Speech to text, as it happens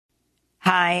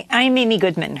Hi, I'm Amy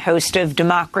Goodman, host of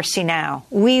Democracy Now!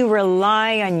 We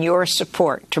rely on your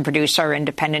support to produce our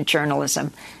independent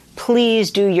journalism.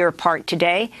 Please do your part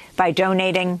today by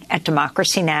donating at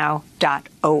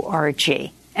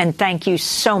democracynow.org. And thank you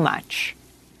so much.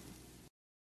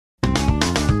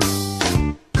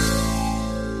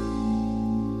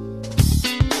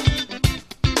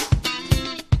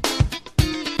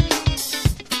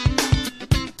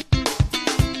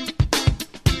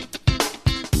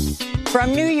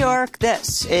 From New York,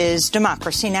 this is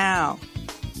Democracy Now!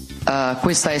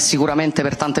 Questa è sicuramente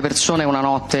per tante persone una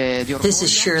notte di orgoglio. This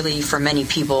is surely for many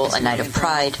people a night of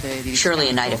pride, surely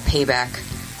a night of payback,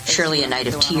 surely a night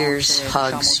of tears,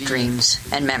 hugs, dreams,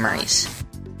 and memories.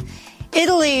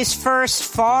 Italy's first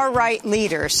far-right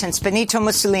leader since Benito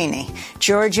Mussolini,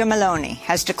 Giorgia Meloni,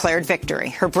 has declared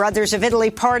victory. Her Brothers of Italy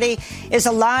party is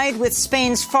allied with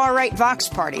Spain's far-right Vox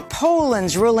party,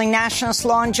 Poland's ruling Nationalist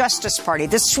Law and Justice party,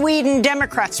 the Sweden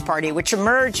Democrats party, which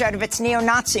emerged out of its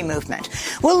neo-Nazi movement.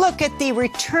 We'll look at the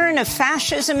return of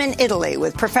fascism in Italy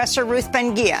with Professor Ruth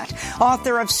Ben-Ghiat,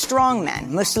 author of Strongmen,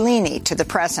 Mussolini to the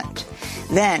Present.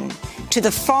 Then, to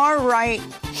the far right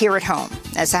here at home,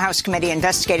 as the House committee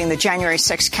investigating the January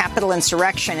 6th Capitol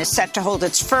insurrection is set to hold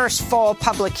its first fall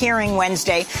public hearing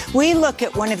Wednesday, we look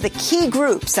at one of the key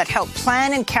groups that helped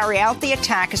plan and carry out the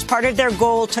attack as part of their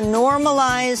goal to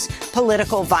normalize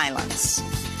political violence.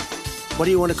 What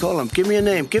do you want to call them? Give me a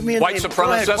name. Give me a white name.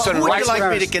 Supremacists and white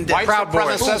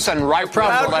supremacists and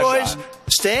Proud Boys.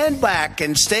 Stand back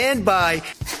and stand by.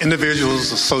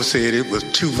 Individuals associated with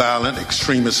two violent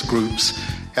extremist groups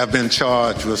have been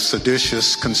charged with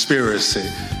seditious conspiracy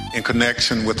in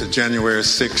connection with the January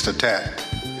 6th attack.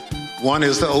 One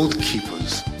is the Oath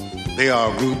Keepers. They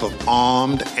are a group of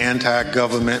armed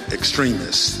anti-government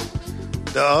extremists.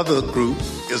 The other group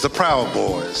is the Proud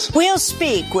Boys. We'll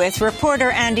speak with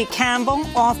reporter Andy Campbell,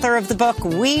 author of the book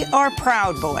We Are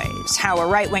Proud Boys, How a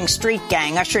Right-Wing Street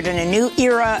Gang Ushered in a New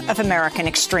Era of American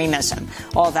Extremism.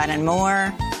 All that and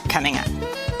more coming up.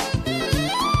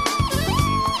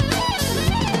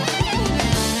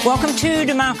 Welcome to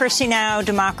Democracy Now!,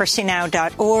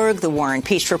 democracynow.org, the War and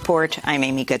Peace Report. I'm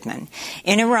Amy Goodman.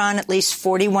 In Iran, at least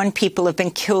 41 people have been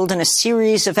killed in a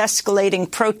series of escalating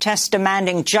protests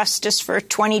demanding justice for a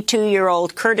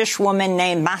 22-year-old Kurdish woman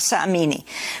named Mahsa Amini,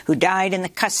 who died in the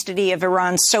custody of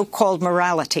Iran's so-called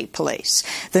morality police.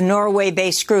 The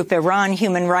Norway-based group Iran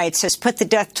Human Rights has put the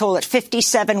death toll at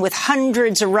 57, with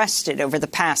hundreds arrested over the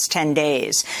past 10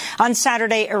 days. On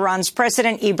Saturday, Iran's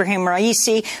President Ibrahim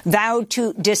Raisi vowed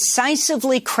to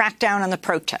decisively crack down on the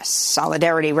protests.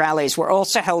 Solidarity rallies were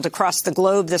also held across the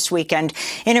globe this weekend.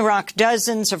 In Iraq,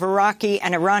 dozens of Iraqi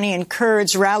and Iranian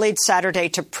Kurds rallied Saturday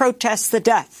to protest the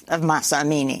death of Mahsa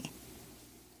Amini.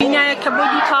 They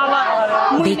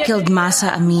killed Mahsa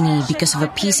Amini because of a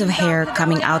piece of hair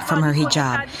coming out from her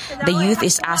hijab. The youth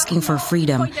is asking for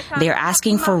freedom. They are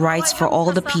asking for rights for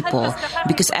all the people,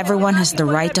 because everyone has the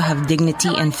right to have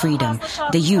dignity and freedom.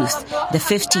 The youth, the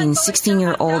 15,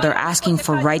 16-year-old, are asking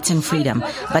for rights and freedom,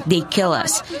 but they kill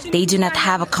us. They do not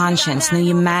have a conscience, no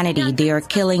humanity. They are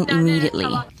killing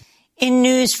immediately. In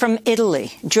news from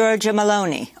Italy, Giorgia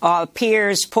Meloni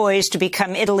appears poised to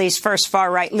become Italy's first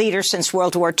far-right leader since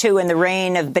World War II in the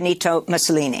reign of Benito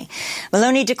Mussolini.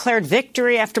 Meloni declared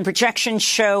victory after projections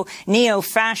show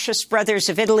neo-fascist Brothers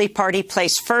of Italy party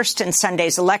placed first in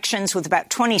Sunday's elections with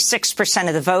about 26%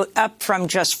 of the vote, up from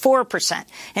just 4%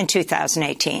 in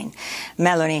 2018.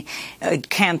 Meloni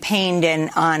campaigned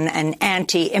on an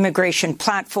anti-immigration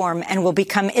platform and will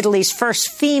become Italy's first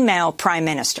female prime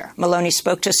minister. Meloni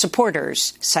spoke to supporters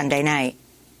Sunday night.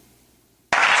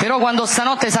 When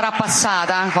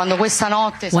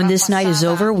this night is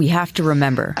over, we have to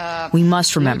remember. We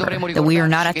must remember that we are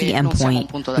not at the end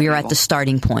point. We are at the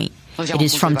starting point. It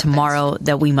is from tomorrow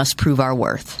that we must prove our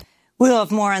worth. We'll have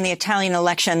more on the Italian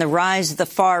election and the rise of the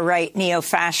far-right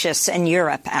neo-fascists in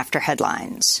Europe after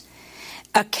headlines.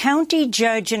 A county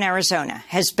judge in Arizona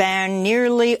has banned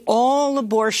nearly all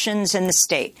abortions in the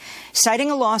state,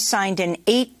 citing a law signed in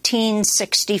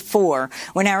 1864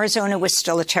 when Arizona was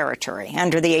still a territory.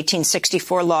 Under the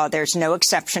 1864 law, there's no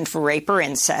exception for rape or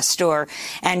incest,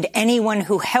 and anyone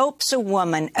who helps a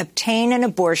woman obtain an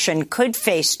abortion could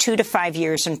face 2 to 5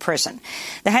 years in prison.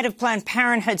 The head of Planned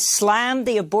Parenthood slammed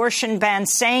the abortion ban,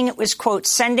 saying it was, quote,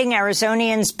 sending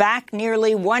Arizonians back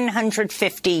nearly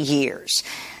 150 years.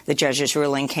 The judge's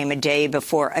ruling came a day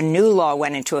before a new law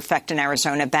went into effect in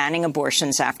Arizona banning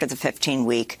abortions after the 15th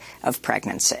week of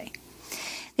pregnancy.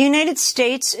 The United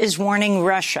States is warning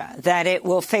Russia that it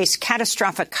will face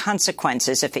catastrophic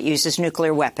consequences if it uses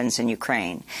nuclear weapons in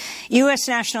Ukraine. U.S.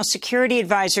 National Security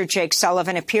Advisor Jake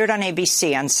Sullivan appeared on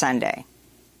ABC on Sunday.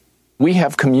 We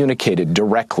have communicated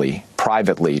directly,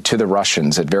 privately, to the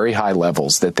Russians at very high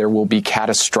levels that there will be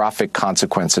catastrophic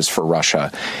consequences for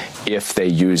Russia if they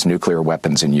use nuclear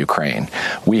weapons in Ukraine.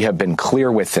 We have been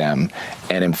clear with them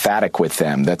and emphatic with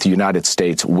them that the United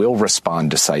States will respond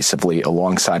decisively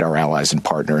alongside our allies and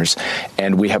partners,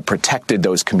 and we have protected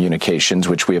those communications,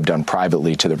 which we have done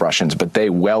privately to the Russians, but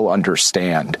they well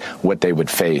understand what they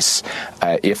would face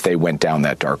if they went down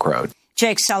that dark road.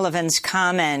 Jake Sullivan's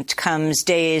comment comes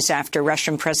days after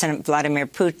Russian President Vladimir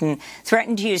Putin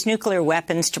threatened to use nuclear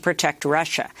weapons to protect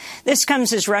Russia. This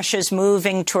comes as Russia is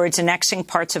moving towards annexing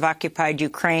parts of occupied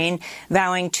Ukraine,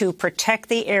 vowing to protect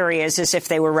the areas as if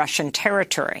they were Russian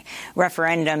territory.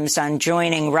 Referendums on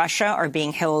joining Russia are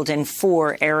being held in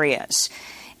 4 areas.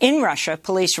 In Russia,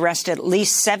 police arrested at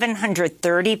least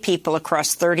 730 people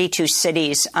across 32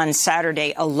 cities on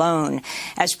Saturday alone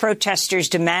as protesters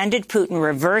demanded Putin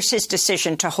reverse his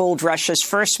decision to hold Russia's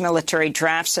first military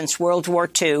draft since World War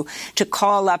II to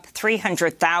call up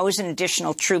 300,000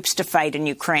 additional troops to fight in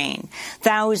Ukraine.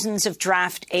 Thousands of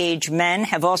draft-age men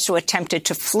have also attempted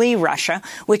to flee Russia,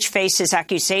 which faces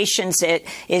accusations it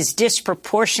is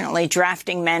disproportionately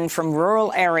drafting men from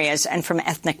rural areas and from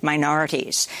ethnic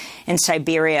minorities. In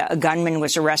Siberia, a gunman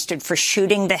was arrested for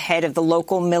shooting the head of the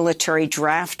local military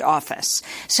draft office.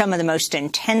 Some of the most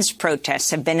intense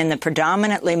protests have been in the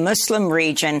predominantly Muslim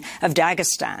region of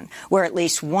Dagestan, where at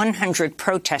least 100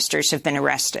 protesters have been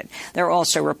arrested. There are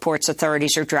also reports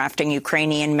authorities are drafting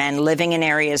Ukrainian men living in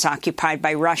areas occupied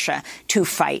by Russia to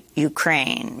fight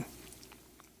Ukraine.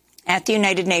 At the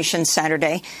United Nations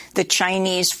Saturday, the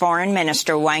Chinese Foreign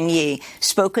Minister Wang Yi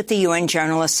spoke at the UN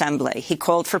General Assembly. He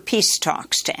called for peace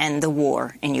talks to end the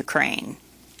war in Ukraine.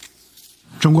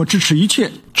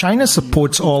 China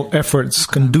supports all efforts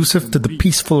conducive to the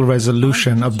peaceful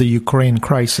resolution of the Ukraine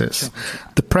crisis.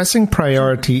 The pressing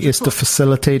priority is to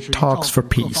facilitate talks for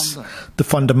peace. The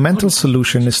fundamental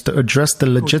solution is to address the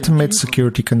legitimate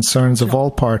security concerns of all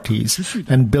parties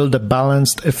and build a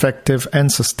balanced, effective,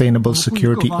 and sustainable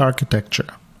security architecture.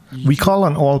 We call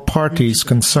on all parties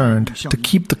concerned to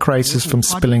keep the crisis from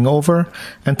spilling over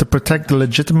and to protect the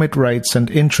legitimate rights and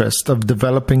interests of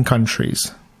developing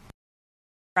countries.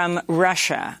 From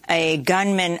Russia, a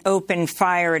gunman opened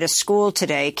fire at a school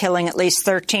today, killing at least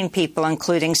 13 people,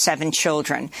 including 7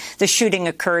 children. The shooting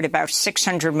occurred about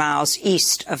 600 miles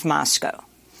east of Moscow.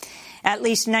 At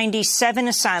least 97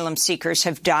 asylum seekers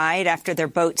have died after their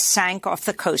boat sank off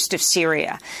the coast of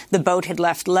Syria. The boat had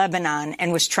left Lebanon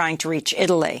and was trying to reach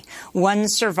Italy. One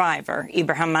survivor,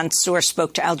 Ibrahim Mansour,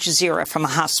 spoke to Al Jazeera from a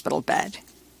hospital bed.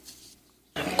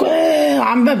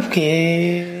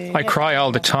 I cry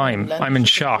all the time. I'm in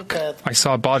shock. I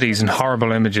saw bodies and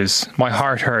horrible images. My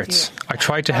heart hurts. I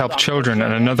tried to help children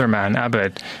and another man,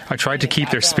 Abed. I tried to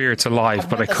keep their spirits alive,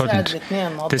 but I couldn't.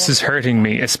 This is hurting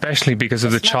me, especially because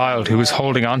of the child who was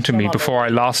holding on to me before I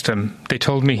lost him. They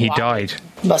told me he died.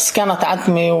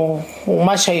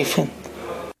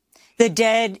 The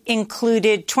dead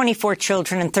included 24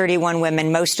 children and 31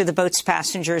 women. Most of the boat's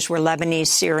passengers were Lebanese,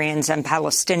 Syrians, and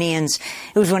Palestinians.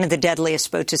 It was one of the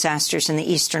deadliest boat disasters in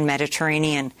the eastern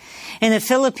Mediterranean. In the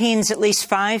Philippines, at least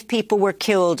 5 people were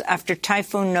killed after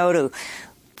Typhoon Noru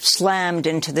slammed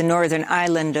into the northern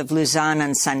island of Luzon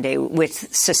on Sunday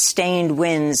with sustained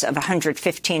winds of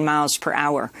 115 miles per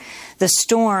hour. The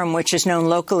storm, which is known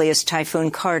locally as Typhoon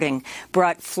Karding,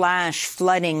 brought flash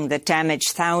flooding that damaged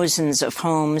thousands of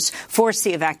homes, forced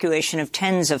the evacuation of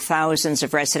tens of thousands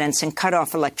of residents, and cut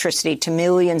off electricity to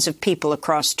millions of people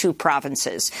across 2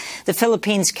 provinces. The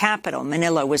Philippines' capital,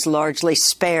 Manila, was largely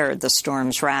spared the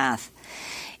storm's wrath.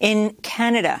 In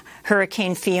Canada,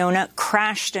 Hurricane Fiona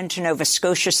crashed into Nova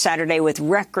Scotia Saturday with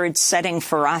record-setting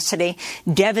ferocity,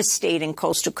 devastating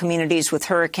coastal communities with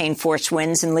hurricane-force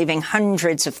winds and leaving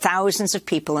hundreds of thousands of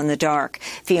people in the dark.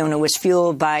 Fiona was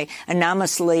fueled by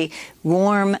anomalously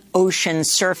warm ocean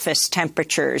surface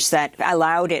temperatures that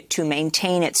allowed it to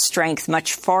maintain its strength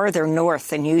much farther north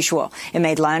than usual. It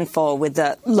made landfall with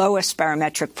the lowest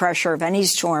barometric pressure of any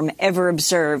storm ever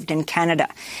observed in Canada.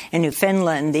 In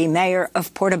Newfoundland, the mayor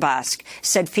of Port aux Basques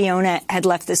said Fiona had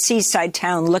left the seaside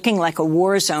town looking like a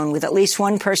war zone with at least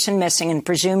 1 person missing and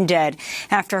presumed dead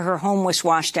after her home was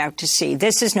washed out to sea.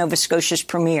 This is Nova Scotia's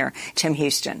Premier, Tim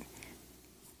Houston.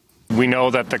 We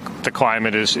know that the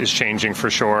climate is changing for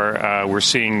sure. We're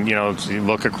seeing, you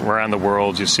look around the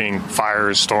world, you're seeing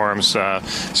fires, storms.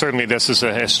 Certainly this is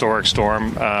a historic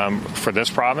storm for this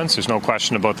province. There's no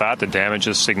question about that. The damage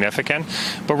is significant.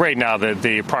 But right now,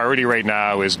 the priority right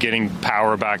now is getting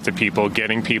power back to people,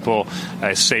 getting people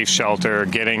a safe shelter,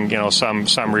 getting,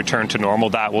 some return to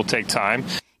normal. That will take time.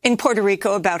 In Puerto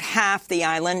Rico, about half the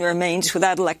island remains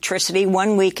without electricity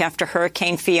 1 week after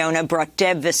Hurricane Fiona brought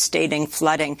devastating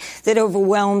flooding that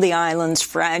overwhelmed the island's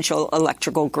fragile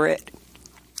electrical grid.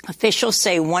 Officials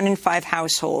say 1 in 5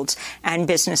 households and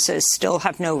businesses still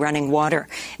have no running water.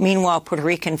 Meanwhile, Puerto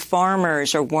Rican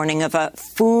farmers are warning of a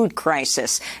food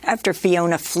crisis after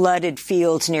Fiona flooded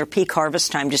fields near peak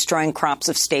harvest time, destroying crops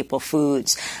of staple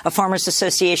foods. A farmers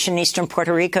association in eastern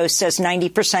Puerto Rico says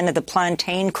 90% of the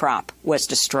plantain crop was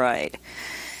destroyed.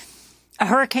 A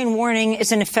hurricane warning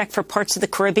is in effect for parts of the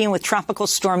Caribbean, with Tropical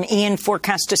Storm Ian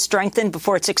forecast to strengthen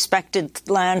before its expected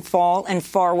landfall in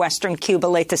far western Cuba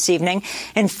late this evening.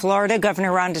 In Florida,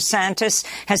 Governor Ron DeSantis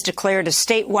has declared a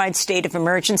statewide state of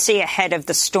emergency ahead of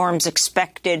the storm's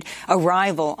expected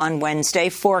arrival on Wednesday.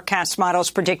 Forecast models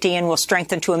predict Ian will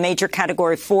strengthen to a major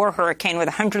Category 4 hurricane with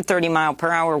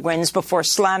 130-mile-per-hour winds before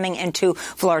slamming into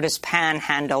Florida's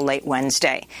panhandle late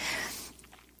Wednesday.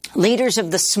 Leaders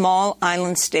of the small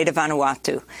island state of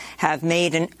Vanuatu have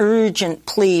made an urgent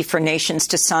plea for nations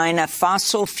to sign a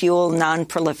fossil fuel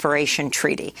non-proliferation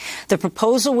treaty. The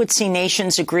proposal would see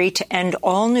nations agree to end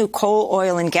all new coal,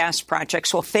 oil and gas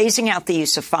projects while phasing out the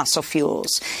use of fossil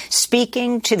fuels.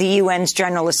 Speaking to the UN's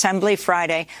General Assembly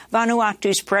Friday,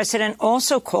 Vanuatu's president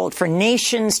also called for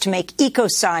nations to make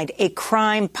ecocide a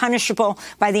crime punishable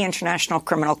by the International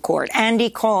Criminal Court. And he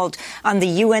called on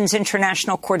the UN's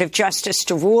International Court of Justice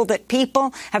to rule that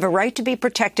people have a right to be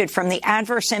protected from the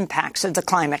adverse impacts of the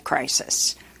climate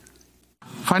crisis.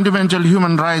 Fundamental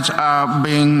human rights are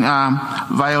being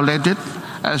violated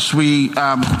as we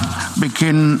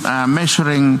begin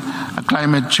measuring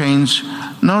climate change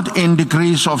not in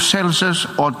degrees of Celsius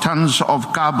or tons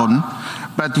of carbon,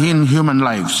 but in human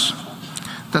lives.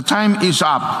 The time is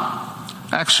up.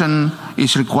 Action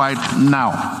is required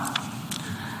now.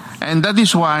 And that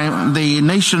is why the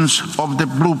nations of the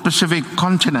Blue Pacific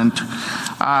continent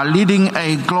are leading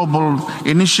a global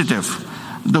initiative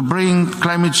to bring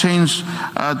climate change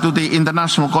to the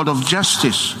International Court of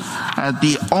Justice,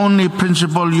 the only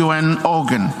principal UN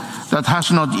organ that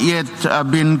has not yet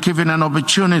been given an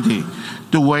opportunity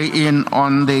to weigh in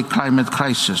on the climate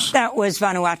crisis. That was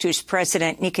Vanuatu's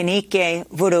President Nikanike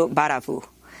Vurubaravu.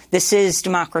 This is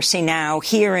Democracy Now!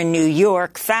 Here in New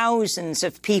York, thousands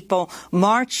of people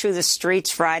marched through the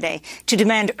streets Friday to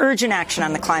demand urgent action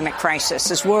on the climate crisis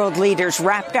as world leaders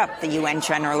wrapped up the UN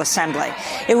General Assembly.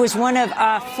 It was one of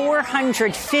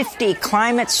 450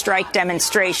 climate strike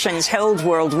demonstrations held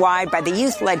worldwide by the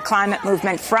youth-led climate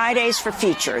movement Fridays for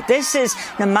Future. This is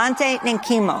Namante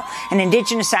Ninkimo, an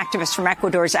indigenous activist from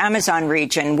Ecuador's Amazon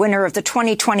region, winner of the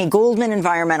 2020 Goldman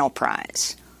Environmental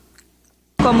Prize.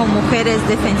 As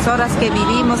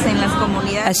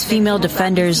female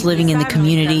defenders living in the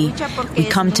community, we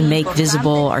come to make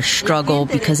visible our struggle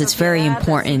because it's very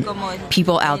important.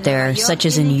 People out there, such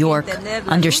as in New York,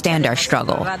 understand our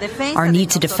struggle, our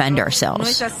need to defend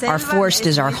ourselves. Our forest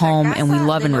is our home and we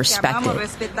love and respect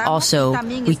it. Also,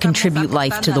 we contribute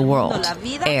life to the world,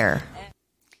 air.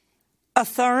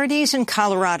 Authorities in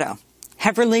Colorado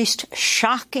have released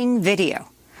shocking video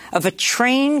of a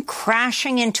train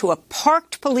crashing into a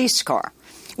parked police car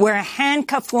where a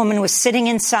handcuffed woman was sitting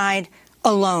inside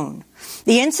alone.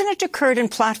 The incident occurred in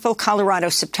Platteville, Colorado,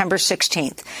 September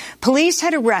 16th. Police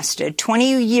had arrested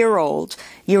 20-year-old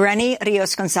Ureni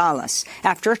Rios-Gonzalez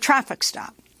after a traffic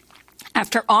stop.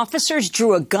 After officers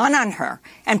drew a gun on her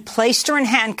and placed her in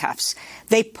handcuffs,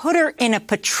 they put her in a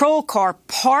patrol car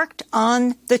parked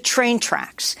on the train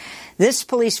tracks. This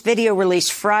police video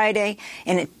released Friday,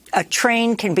 and a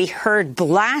train can be heard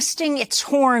blasting its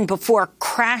horn before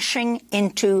crashing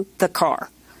into the car.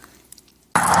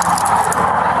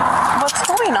 What's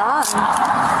going on?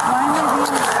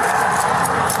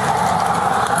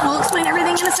 We'll explain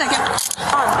everything in a second.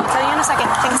 I'll tell you in a second.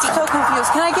 Take a seat. So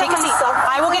confused. Can I get my cell phone?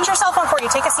 I will get your cell phone for you.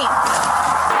 Take a seat.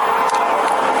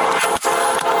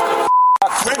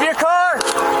 Move your car!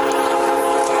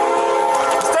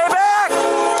 Stay back!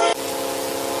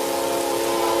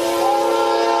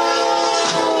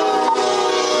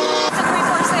 It's a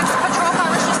 346 patrol car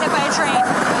was just hit by a train.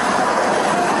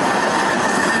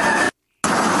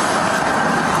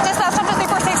 Dispatch up to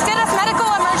 346. Did a medical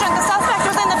emergent. The suspect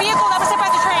was in the vehicle that was hit by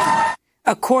the train.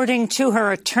 According to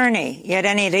her attorney,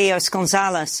 Ureni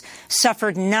Rios-Gonzalez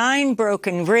suffered 9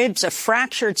 broken ribs, a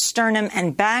fractured sternum,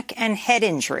 and back and head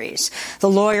injuries. The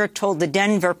lawyer told the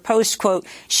Denver Post, quote,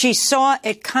 "She saw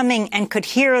it coming and could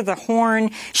hear the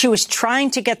horn. She was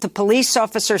trying to get the police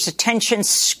officers' attention,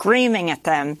 screaming at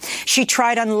them. She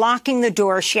tried unlocking the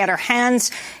door. She had her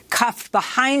hands cuffed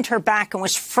behind her back and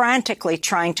was frantically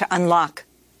trying to unlock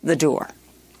the door."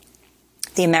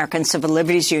 The American Civil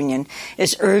Liberties Union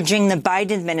is urging the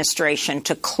Biden administration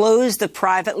to close the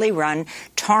privately run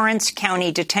Torrance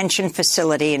County Detention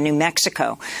Facility in New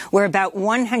Mexico, where about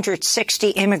 160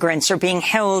 immigrants are being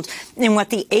held in what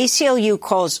the ACLU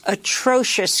calls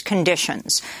atrocious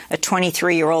conditions. A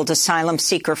 23-year-old asylum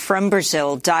seeker from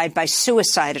Brazil died by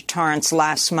suicide at Torrance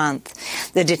last month.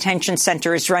 The detention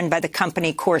center is run by the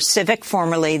company CoreCivic,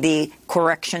 formerly the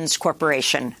Corrections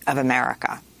Corporation of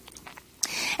America.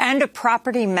 And a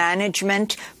property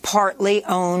management partly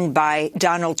owned by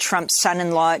Donald Trump's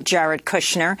son-in-law, Jared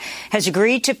Kushner, has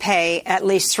agreed to pay at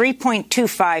least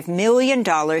 $3.25 million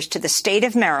to the state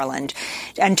of Maryland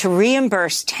and to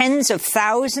reimburse tens of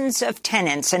thousands of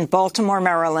tenants. And Baltimore,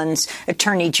 Maryland's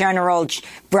Attorney General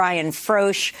Brian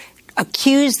Froesch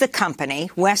accused the company,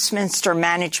 Westminster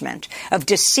Management, of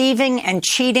deceiving and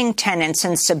cheating tenants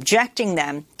and subjecting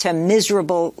them to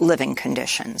miserable living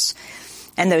conditions.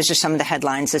 And those are some of the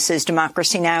headlines. This is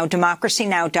Democracy Now!,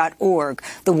 democracynow.org,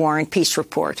 The War and Peace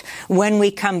Report. When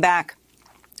we come back,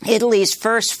 Italy's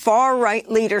first far-right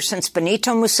leader since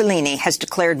Benito Mussolini has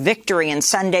declared victory in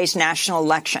Sunday's national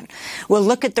election. We'll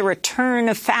look at the return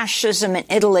of fascism in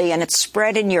Italy and its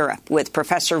spread in Europe with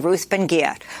Professor Ruth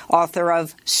Ben-Ghiat, author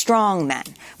of Strong Men,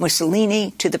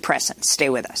 Mussolini to the Present. Stay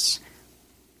with us.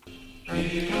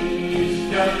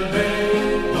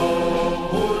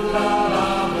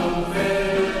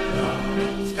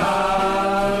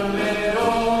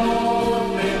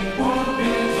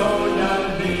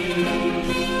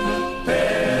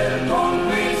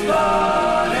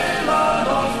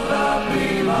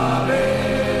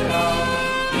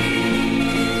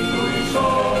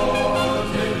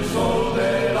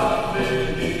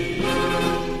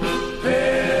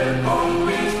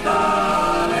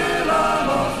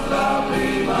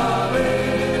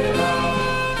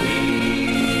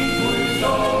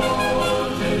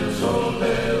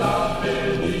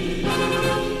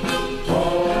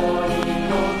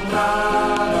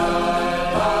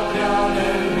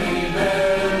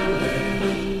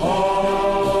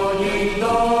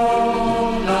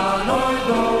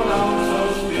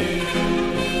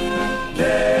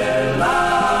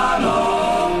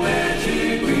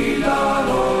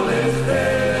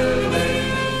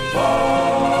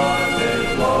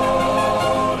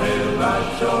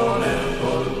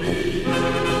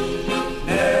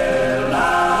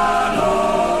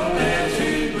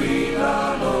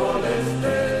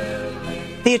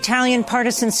 The Italian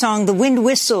partisan song The Wind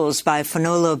Whistles by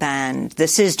Fonolo Band.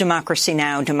 This is Democracy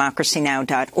Now!,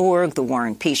 democracynow.org, The War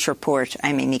and Peace Report.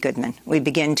 I'm Amy Goodman. We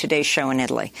begin today's show in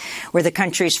Italy, where the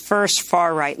country's first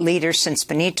far-right leader since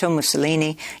Benito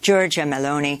Mussolini, Giorgia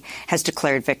Meloni, has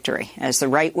declared victory as the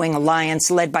right-wing alliance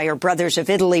led by her Brothers of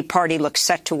Italy party looks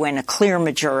set to win a clear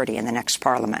majority in the next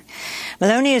parliament.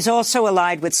 Meloni is also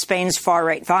allied with Spain's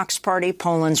far-right Vox party,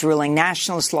 Poland's ruling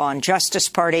Nationalist Law and Justice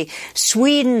party,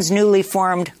 Sweden's newly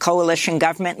formed coalition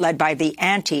government led by the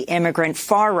anti-immigrant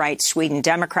far-right Sweden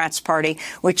Democrats Party,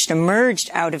 which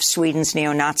emerged out of Sweden's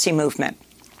neo-Nazi movement.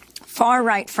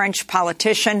 Far-right French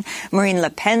politician Marine Le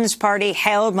Pen's party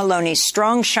hailed Meloni's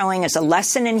strong showing as a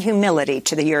lesson in humility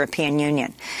to the European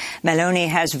Union. Meloni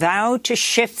has vowed to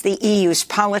shift the EU's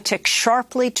politics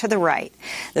sharply to the right.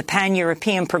 The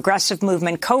pan-European progressive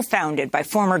movement, co-founded by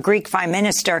former Greek Prime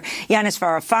Minister Yanis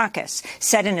Varoufakis,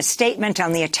 said in a statement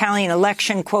on the Italian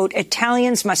election, quote,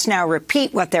 Italians must now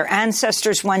repeat what their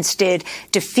ancestors once did,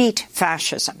 defeat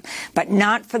fascism, but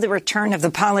not for the return of the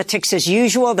politics as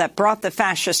usual that brought the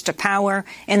fascists to power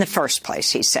in the first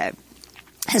place, he said.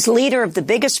 As leader of the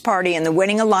biggest party in the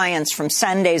winning alliance from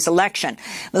Sunday's election,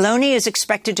 Meloni is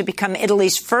expected to become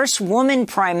Italy's first woman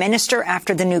prime minister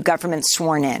after the new government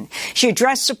sworn in. She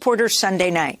addressed supporters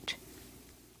Sunday night.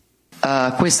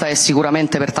 Questa è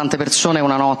sicuramente per tante persone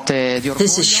una notte di orgoglio.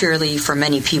 This is surely for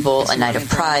many people a night of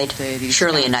pride,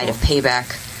 surely a night of payback,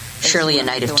 surely a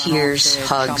night of tears,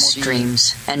 hugs,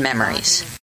 dreams, and memories.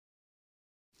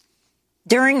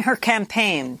 During her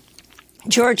campaign,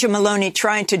 Giorgia Meloni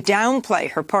tried to downplay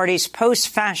her party's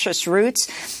post-fascist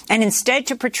roots and instead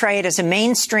to portray it as a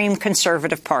mainstream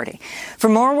conservative party. For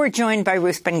more, we're joined by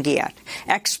Ruth Ben-Ghiat,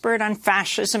 expert on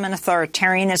fascism and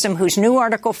authoritarianism, whose new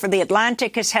article for The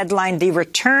Atlantic is headlined The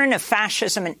Return of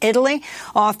Fascism in Italy,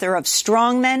 author of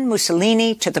Strong Men,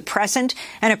 Mussolini to the Present,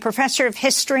 and a professor of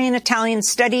history and Italian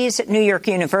studies at New York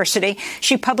University.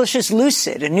 She publishes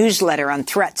Lucid, a newsletter on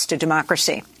threats to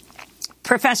democracy.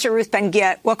 Professor Ruth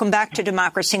Ben-Ghiat, welcome back to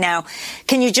Democracy Now!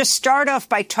 Can you just start off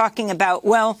by talking about,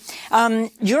 Giorgia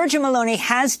Meloni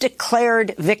has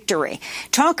declared victory.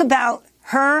 Talk about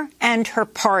her and her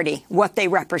party, what they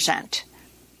represent.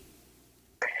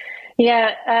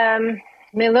 Yeah,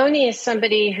 Meloni is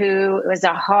somebody who was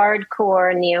a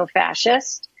hardcore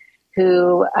neo-fascist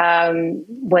who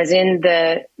was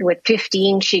with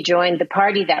 15, she joined the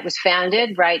party that was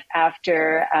founded right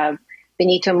after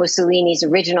Benito Mussolini's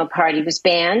original party was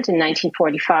banned in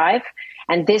 1945.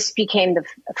 And this became the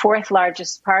fourth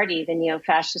largest party, the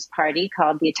neo-fascist party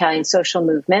called the Italian Social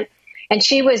Movement. And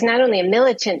she was not only a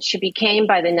militant, she became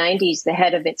by the 90s the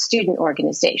head of its student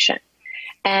organization.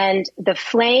 And the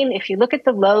flame, if you look at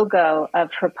the logo of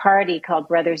her party called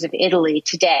Brothers of Italy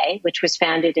today, which was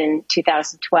founded in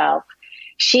 2012,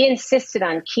 she insisted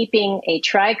on keeping a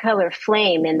tricolor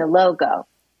flame in the logo.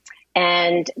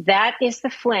 And that is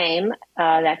the flame,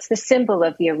 that's the symbol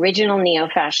of the original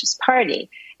neo-fascist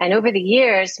party. And over the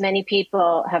years, many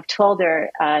people have told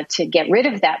her to get rid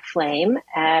of that flame,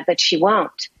 but she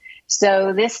won't.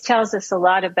 So this tells us a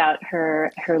lot about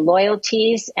her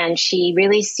loyalties, and she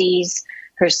really sees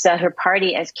her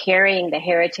party as carrying the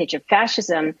heritage of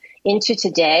fascism into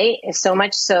today, so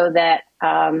much so that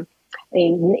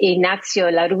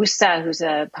Ignazio La Russa, who's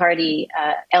a party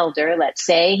elder, let's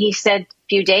say, he said a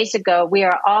few days ago, we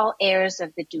are all heirs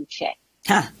of the Duce.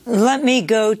 Let me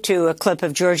go to a clip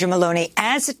of Giorgia Meloni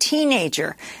as a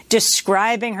teenager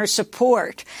describing her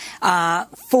support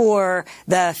for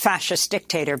the fascist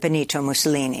dictator Benito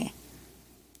Mussolini.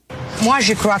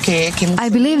 I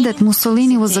believe that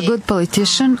Mussolini was a good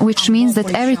politician, which means that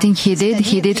everything he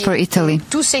did for Italy.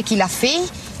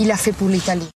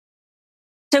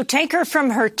 So take her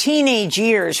from her teenage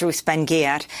years, Ruth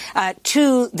Ben-Ghiat,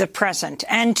 to the present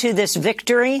and to this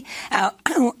victory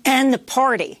and the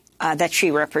party that she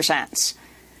represents.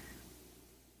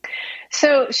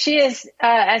 So she is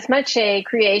as much a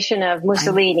creation of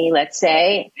Mussolini, let's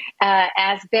say,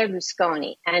 as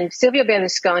Berlusconi. And Silvio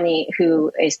Berlusconi, who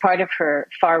is part of her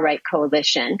far-right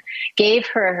coalition, gave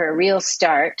her real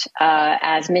start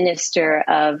as Minister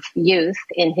of Youth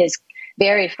in his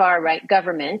very far-right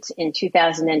government in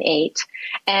 2008.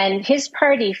 And his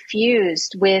party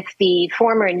fused with the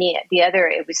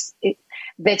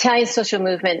the Italian Social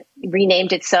Movement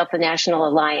renamed itself the National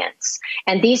Alliance.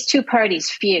 And these two parties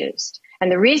fused.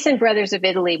 And the reason Brothers of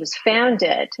Italy was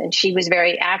founded, and she was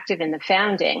very active in the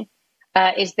founding,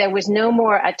 is there was no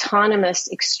more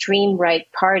autonomous extreme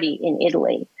right party in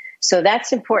Italy. So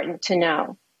that's important to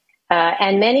know.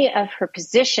 And many of her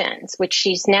positions, which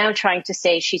she's now trying to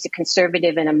say she's a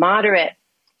conservative and a moderate,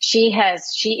 she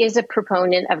is a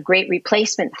proponent of great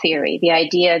replacement theory, the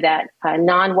idea that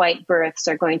non-white births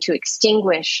are going to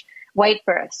extinguish white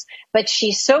births. But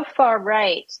she's so far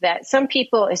right that some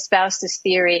people espouse this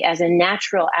theory as a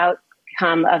natural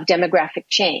outcome of demographic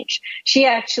change. She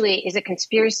actually is a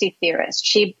conspiracy theorist.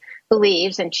 She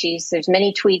believes, and there's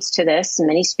many tweets to this and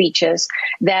many speeches,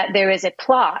 that there is a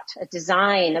plot, a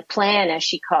design, a plan, as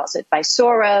she calls it, by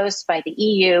Soros, by the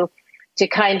EU, to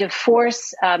kind of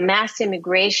force mass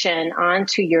immigration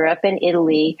onto Europe and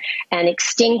Italy and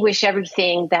extinguish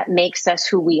everything that makes us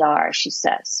who we are, she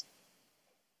says.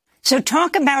 So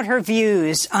talk about her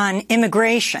views on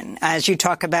immigration as you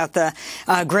talk about the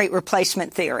great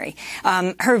replacement theory,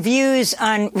 her views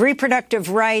on reproductive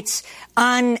rights,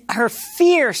 on her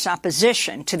fierce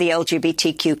opposition to the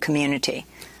LGBTQ community.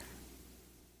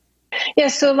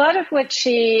 Yes, so a lot of what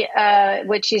she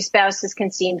espouses can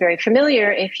seem very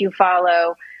familiar if you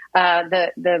follow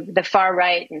the far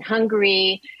right in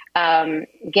Hungary.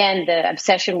 Again, the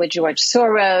obsession with George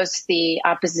Soros, the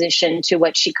opposition to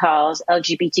what she calls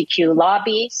LGBTQ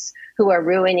lobbies, who are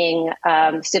ruining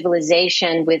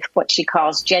civilization with what she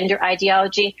calls gender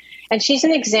ideology. And she's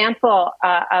an example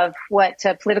of what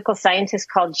political scientists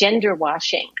call gender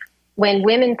washing. When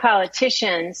women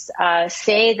politicians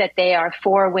say that they are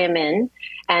for women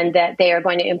and that they are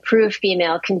going to improve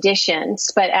female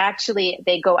conditions, but actually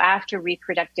they go after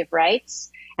reproductive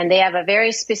rights. And they have a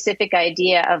very specific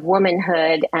idea of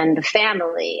womanhood and the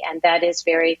family, and that is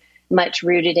very much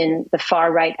rooted in the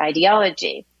far-right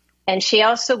ideology. And she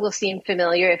also will seem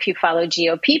familiar if you follow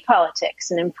GOP politics.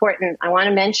 And I want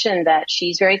to mention that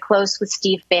she's very close with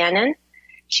Steve Bannon.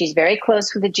 She's very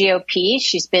close with the GOP.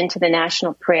 She's been to the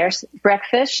National Prayer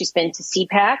Breakfast. She's been to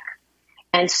CPAC.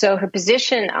 And so her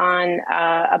position on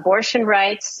abortion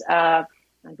rights,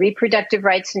 reproductive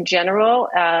rights in general,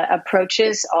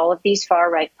 approaches all of these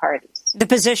far-right parties. The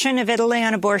position of Italy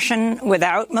on abortion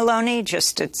without Meloni,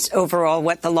 just its overall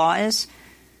what the law is?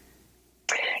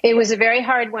 It was a very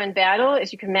hard-won battle.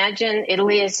 As you can imagine,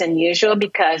 Italy is unusual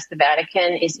because the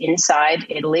Vatican is inside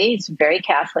Italy. It's a very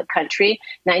Catholic country.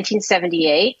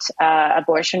 1978,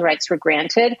 abortion rights were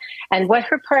granted. And what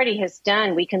her party has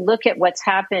done, we can look at what's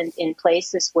happened in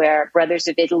places where Brothers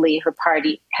of Italy, her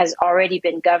party, has already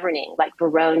been governing, like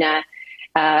Verona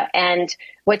And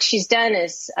what she's done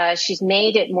is she's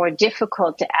made it more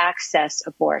difficult to access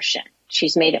abortion.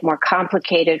 She's made it more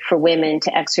complicated for women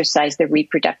to exercise their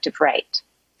reproductive right.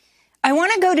 I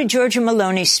want to go to Giorgia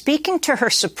Meloni speaking to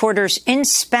her supporters in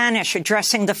Spanish,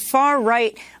 addressing the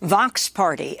far-right Vox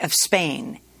Party of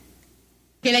Spain.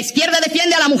 The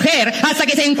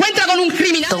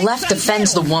left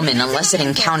defends the woman unless it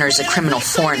encounters a criminal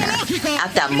foreigner.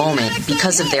 At that moment,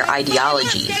 because of their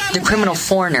ideology, the criminal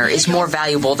foreigner is more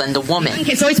valuable than the woman.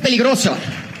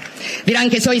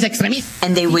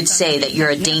 And they would say that you're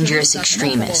a dangerous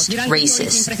extremist,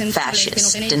 racist,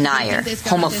 fascist, denier,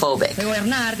 homophobic.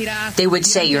 They would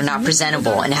say you're not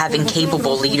presentable and have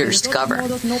incapable leaders to govern.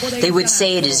 They would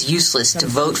say it is useless to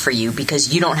vote for you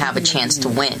because you don't have a chance to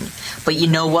win. But you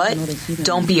know what?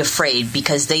 Don't be afraid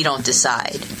because they don't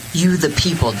decide. You, the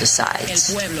people,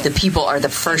 decides. The people are the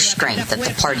first strength that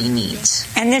the party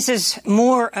needs. And this is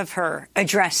more of her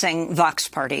addressing Vox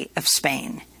Party of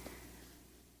Spain.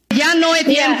 Now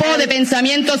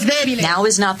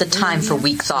is not the time for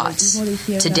weak thoughts.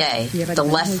 Today, the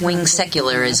left-wing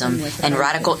secularism and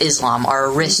radical Islam are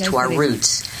a risk to our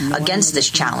roots. Against this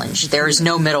challenge, there is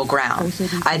no middle ground.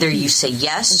 Either you say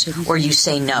yes or you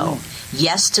say no.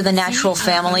 Yes to the natural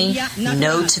family,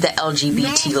 no to the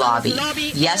LGBT lobby.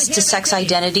 Yes to sex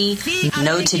identity,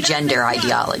 no to gender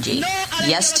ideology.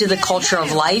 Yes to the culture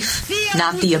of life,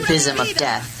 not the abysm of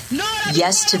death.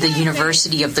 Yes to the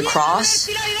University of the Cross,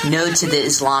 no to the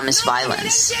Islamist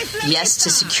violence. Yes to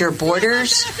secure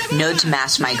borders, no to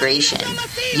mass migration.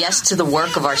 Yes to the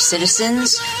work of our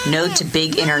citizens, no to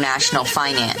big international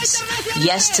finance.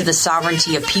 Yes to the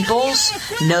sovereignty of peoples,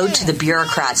 no to the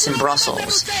bureaucrats in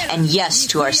Brussels. And yes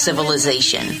to our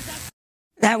civilization.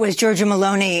 That was Giorgia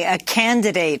Meloni, a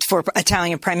candidate for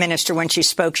Italian prime minister. When she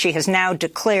spoke, she has now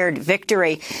declared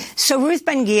victory. So Ruth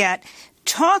Ben-Ghiat,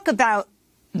 talk about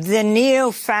the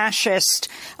neo-fascist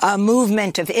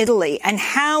movement of Italy and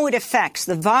how it affects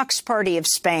the Vox Party of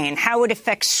Spain, how it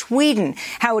affects Sweden,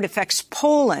 how it affects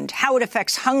Poland, how it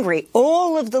affects Hungary.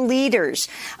 All of the leaders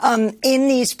in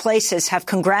these places have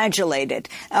congratulated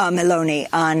Meloni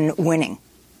on winning.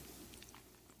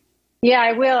 Yeah,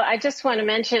 I will. I just want to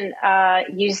mention,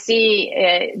 you see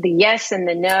the yes and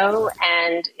the no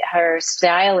and her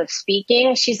style of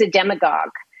speaking. She's a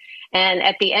demagogue. And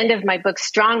at the end of my book,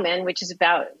 Strongmen, which is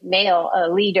about male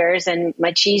leaders and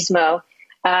machismo,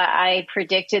 I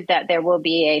predicted that there will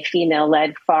be a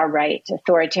female-led far-right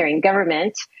authoritarian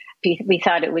government. We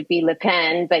thought it would be Le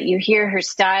Pen, but you hear her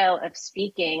style of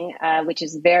speaking, which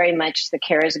is very much the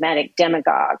charismatic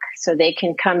demagogue. So they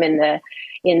can come in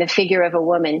the figure of a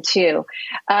woman too.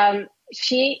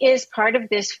 She is part of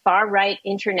this far-right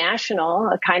international,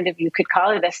 a kind of, you could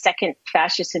call it a second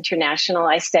fascist international.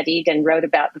 I studied and wrote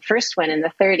about the first one in the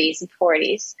 30s and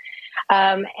 40s.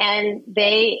 And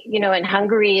they, and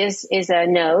Hungary is a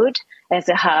node, as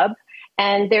a hub.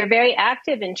 And they're very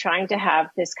active in trying to have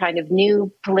this kind of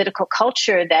new political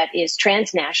culture that is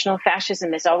transnational.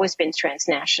 Fascism has always been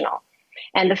transnational.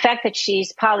 And the fact that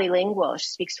she's polylingual, she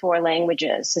speaks 4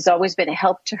 languages, has always been a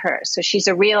help to her. So she's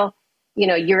a real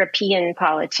European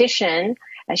politician.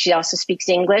 She also speaks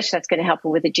English. That's going to help her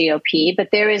with the GOP. But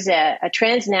there is a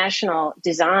transnational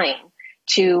design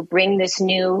to bring this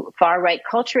new far-right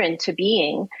culture into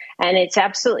being. And it's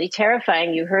absolutely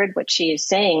terrifying. You heard what she is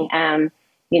saying.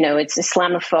 It's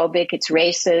Islamophobic. It's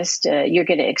racist. You're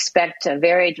going to expect a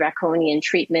very draconian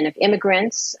treatment of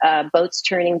immigrants, boats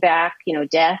turning back,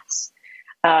 deaths.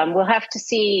 We'll have to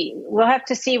see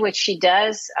what she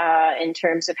does in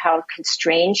terms of how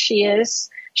constrained she is.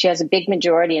 She has a big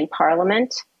majority in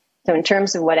parliament. So in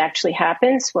terms of what actually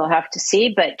happens, we'll have to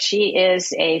see. But she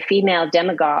is a female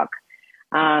demagogue.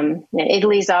 And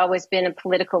Italy's always been a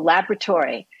political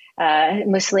laboratory.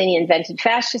 Mussolini invented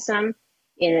fascism.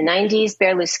 In the 90s,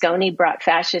 Berlusconi brought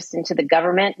fascists into the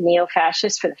government,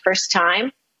 neo-fascists, for the first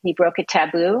time. He broke a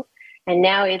taboo. And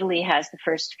now Italy has the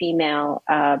first female,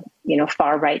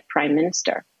 far-right prime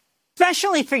minister.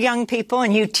 Especially for young people,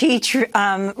 and you teach,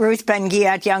 Ruth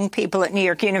Ben-Ghiat, young people at New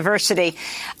York University.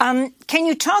 Can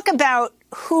you talk about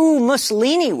who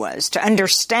Mussolini was to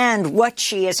understand what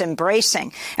she is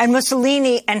embracing, and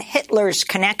Mussolini and Hitler's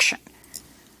connection?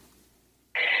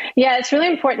 Yeah, it's really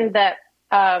important that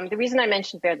the reason I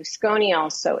mentioned Berlusconi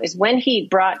also is when he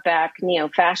brought back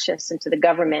neo-fascists into the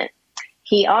government,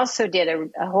 he also did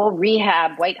a whole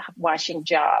rehab whitewashing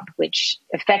job, which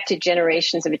affected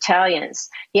generations of Italians.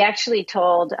 He actually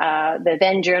told the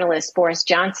then journalist Boris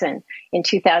Johnson in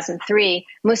 2003,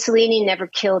 Mussolini never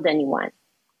killed anyone.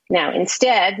 Now,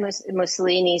 instead,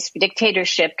 Mussolini's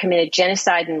dictatorship committed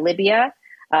genocide in Libya,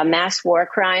 mass war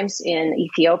crimes in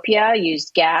Ethiopia,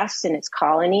 used gas in its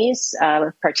colonies,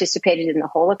 participated in the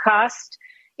Holocaust.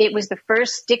 It was the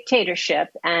first dictatorship,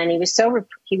 and he was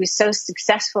so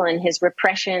successful in his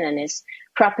repression and his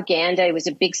propaganda. He was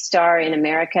a big star in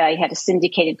America. He had a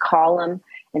syndicated column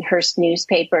in Hearst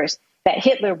newspapers that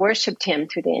Hitler worshipped him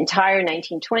through the entire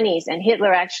 1920s, and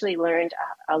Hitler actually learned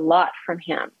a lot from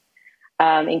him,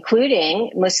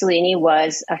 including Mussolini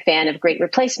was a fan of great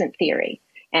replacement theory.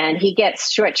 And he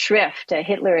gets short shrift.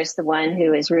 Hitler is the one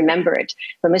who is remembered.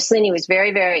 But Mussolini was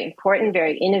very, very important,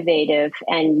 very innovative.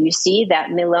 And you see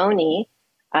that Meloni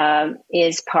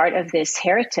is part of this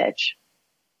heritage.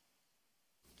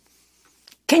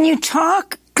 Can you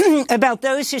talk about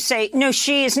those who say, no,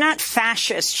 she is not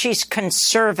fascist, she's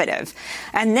conservative?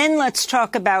 And then let's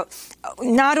talk about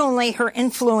not only her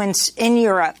influence in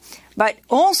Europe, but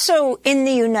also in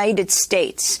the United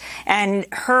States and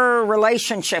her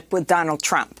relationship with Donald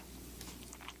Trump.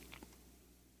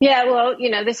 Yeah, well,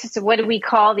 this is what do we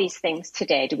call these things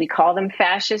today? Do we call them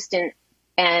fascist?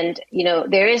 And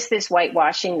there is this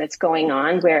whitewashing that's going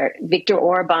on where Viktor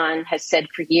Orban has said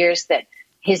for years that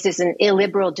his is an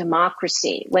illiberal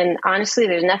democracy, when honestly,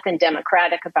 there's nothing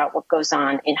democratic about what goes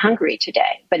on in Hungary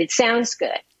today, but it sounds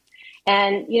good.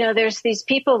 And, there's these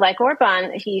people like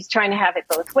Orban, he's trying to have it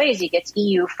both ways. He gets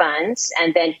EU funds,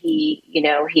 and then he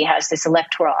has this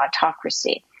electoral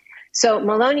autocracy. So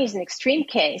Meloni's an extreme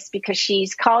case because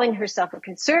she's calling herself a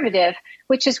conservative,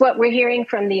 which is what we're hearing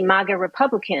from the MAGA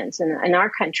Republicans in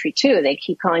our country, too. They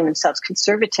keep calling themselves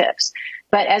conservatives.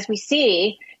 But as we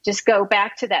see, just go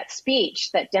back to that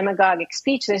speech, that demagogic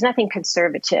speech, there's nothing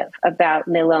conservative about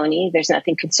Meloni. There's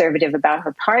nothing conservative about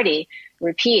her party.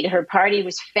 Repeat, her party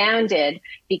was founded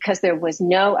because there was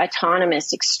no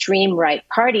autonomous extreme right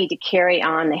party to carry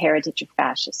on the heritage of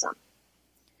fascism.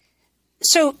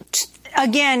 So,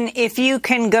 again, if you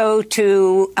can go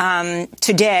to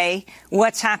today,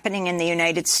 what's happening in the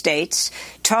United States,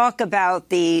 talk about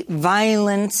the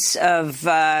violence of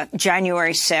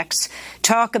January 6th,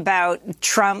 talk about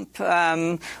Trump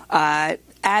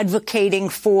advocating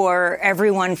for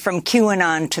everyone from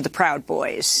QAnon to the Proud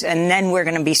Boys. And then we're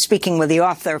going to be speaking with the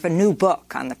author of a new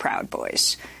book on the Proud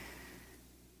Boys.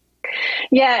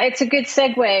 Yeah, it's a good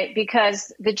segue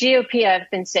because the GOP, I've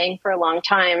been saying for a long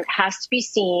time, has to be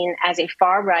seen as a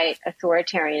far-right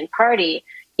authoritarian party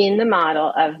in the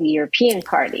model of the European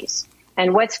parties.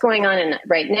 And what's going on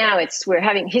right now, we're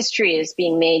having history is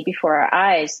being made before our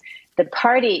eyes. The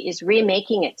party is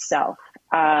remaking itself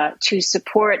to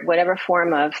support whatever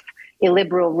form of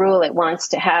illiberal rule it wants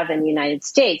to have in the United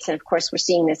States. And of course, we're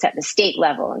seeing this at the state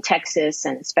level in Texas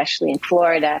and especially in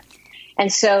Florida.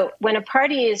 And so when a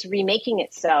party is remaking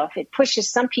itself, it pushes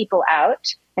some people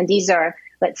out. And these are,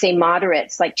 let's say,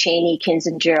 moderates like Cheney,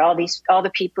 Kinzinger, all the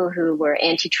people who were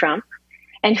anti-Trump.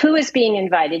 And who is being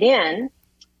invited in?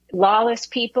 Lawless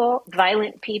people,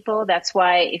 violent people. That's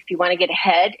why if you want to get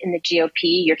ahead in the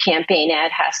GOP, your campaign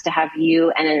ad has to have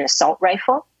you and an assault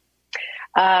rifle.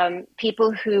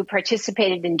 People who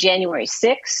participated in January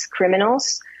 6th,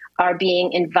 criminals, are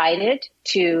being invited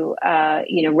to,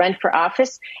 run for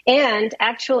office. And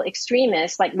actual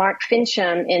extremists like Mark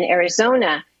Fincham in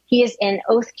Arizona, he is an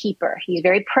oath keeper. He's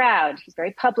very proud. He's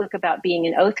very public about being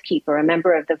an oath keeper, a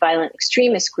member of the violent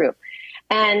extremist group.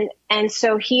 And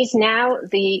so he's now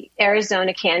the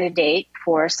Arizona candidate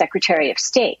for Secretary of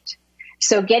State.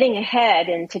 So getting ahead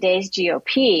in today's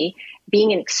GOP,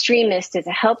 being an extremist is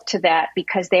a help to that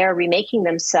because they are remaking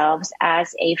themselves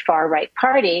as a far-right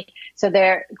party. So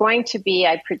they're going to be,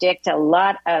 I predict, a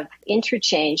lot of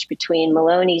interchange between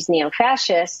Meloni's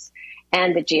neo-fascists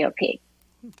and the GOP.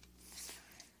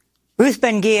 Ruth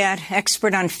Ben-Ghiat,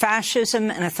 expert on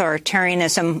fascism and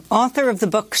authoritarianism, author of the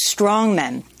book Strong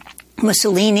Men,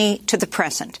 Mussolini to the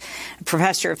Present, a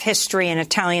professor of history and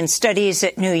Italian studies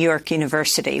at New York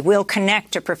University. We'll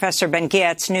connect to Professor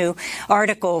Ben-Ghiat's new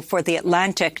article for The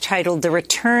Atlantic titled The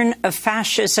Return of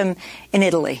Fascism in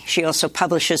Italy. She also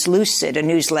publishes Lucid, a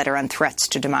newsletter on threats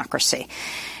to democracy.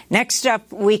 Next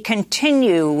up, we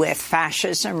continue with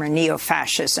fascism or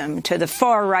neo-fascism to the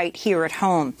far right here at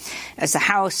home, as the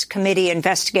House committee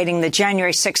investigating the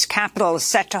January 6th Capitol is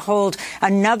set to hold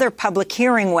another public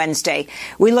hearing Wednesday.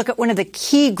 We look at one of the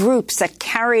key groups that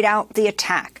carried out the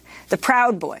attack, the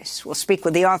Proud Boys. We'll speak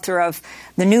with the author of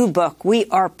the new book, We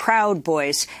Are Proud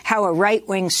Boys, How a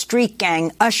Right-Wing Street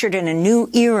Gang Ushered in a New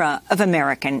Era of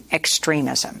American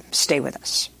Extremism. Stay with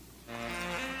us.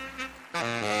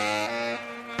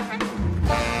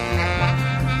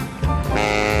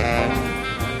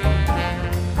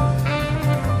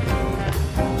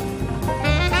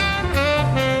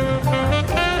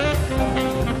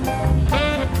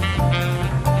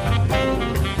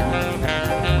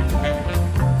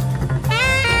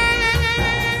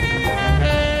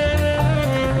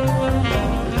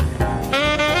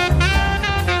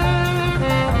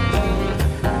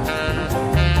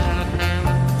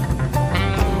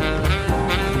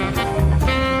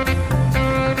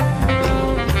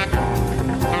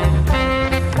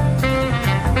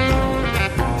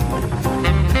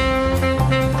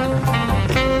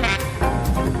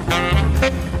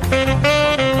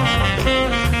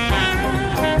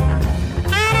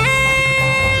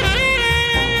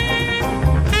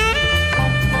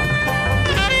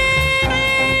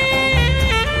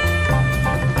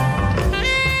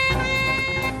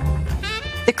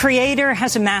 Creator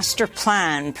has a master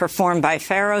plan performed by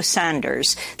Pharoah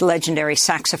Sanders. The legendary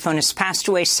saxophonist passed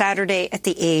away Saturday at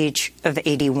the age of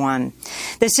 81.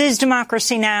 This is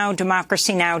Democracy Now!,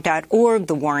 democracynow.org,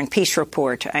 The War and Peace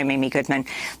Report. I'm Amy Goodman.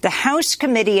 The House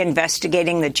committee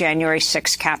investigating the January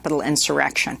 6th Capitol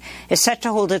insurrection is set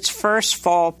to hold its first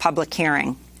fall public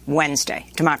hearing Wednesday.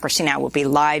 Democracy Now! Will be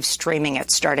live streaming it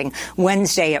starting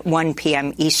Wednesday at 1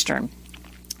 p.m. Eastern.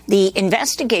 The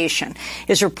investigation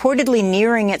is reportedly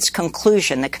nearing its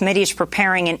conclusion. The committee is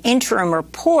preparing an interim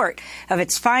report of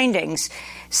its findings,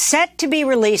 set to be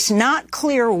released not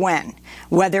clear when,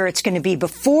 whether it's going to be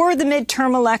before the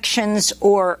midterm elections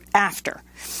or after.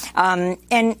 And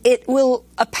it will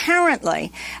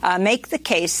apparently make the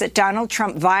case that Donald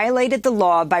Trump violated the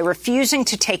law by refusing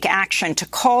to take action to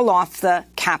call off the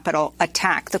Capitol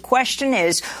attack. The question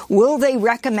is, will they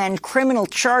recommend criminal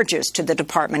charges to the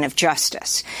Department of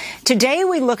Justice? Today,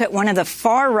 we look at one of the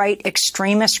far-right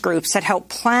extremist groups that helped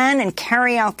plan and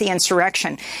carry out the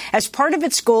insurrection as part of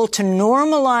its goal to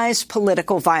normalize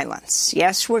political violence.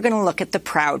 Yes, we're going to look at the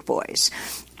Proud Boys.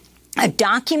 A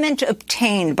document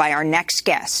obtained by our next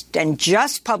guest and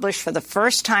just published for the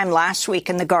first time last week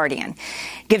in The Guardian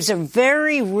gives a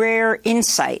very rare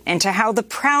insight into how the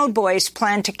Proud Boys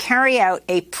plan to carry out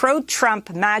a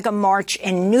pro-Trump MAGA march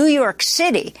in New York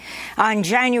City on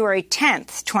January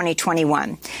 10th,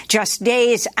 2021, just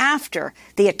days after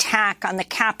the attack on the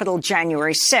Capitol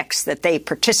January 6th that they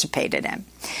participated in.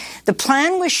 The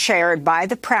plan was shared by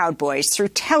the Proud Boys through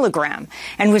Telegram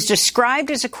and was described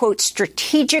as a, quote,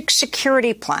 strategic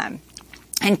security plan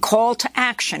and call to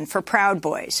action for Proud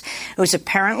Boys. It was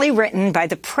apparently written by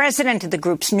the president of the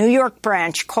group's New York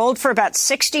branch, called for about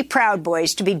 60 Proud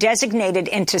Boys to be designated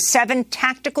into 7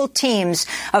 tactical teams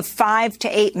of 5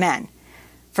 to 8 men.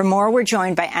 For more, we're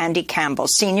joined by Andy Campbell,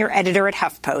 senior editor at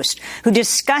HuffPost, who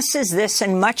discusses this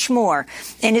and much more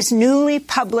in his newly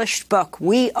published book,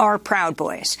 We Are Proud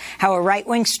Boys, How a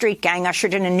Right-Wing Street Gang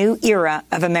Ushered in a New Era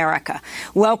of America.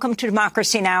 Welcome to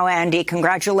Democracy Now!, Andy.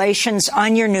 Congratulations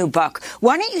on your new book.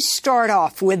 Why don't you start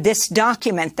off with this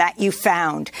document that you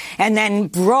found and then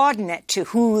broaden it to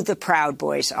who the Proud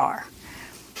Boys are?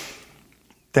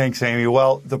 Thanks, Amy.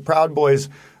 Well, the Proud Boys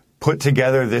put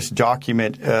together this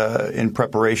document in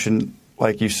preparation,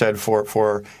 like you said,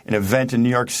 for an event in New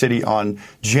York City on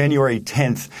January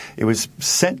 10th. It was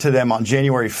sent to them on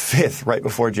January 5th, right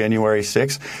before January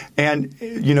 6th. And,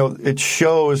 you know, it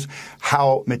shows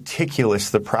how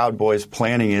meticulous the Proud Boys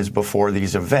planning is before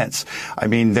these events. I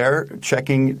mean, they're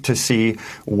checking to see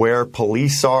where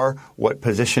police are, what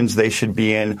positions they should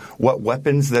be in, what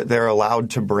weapons that they're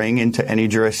allowed to bring into any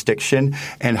jurisdiction,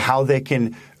 and how they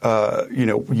can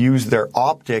use their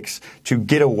optics to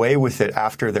get away with it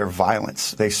after their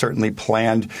violence. They certainly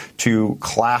planned to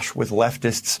clash with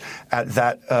leftists at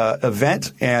that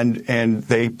event, and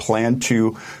they planned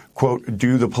to, quote,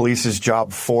 do the police's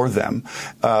job for them.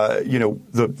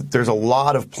 There's a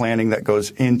lot of planning that goes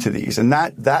into these, and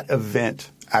that event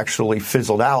actually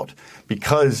fizzled out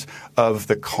because of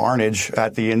the carnage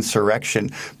at the insurrection.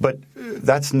 But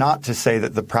that's not to say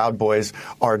that the Proud Boys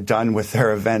are done with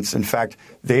their events. In fact,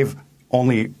 they've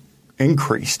only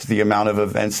increased the amount of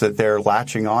events that they're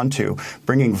latching onto,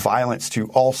 bringing violence to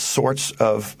all sorts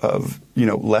of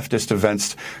leftist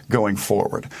events going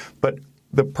forward. But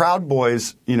the Proud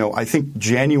Boys, I think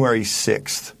January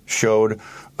 6th showed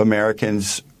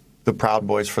Americans the Proud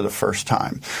Boys for the first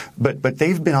time. But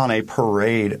they've been on a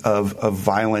parade of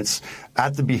violence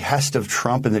at the behest of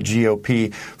Trump and the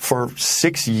GOP for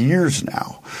 6 years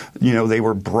now. They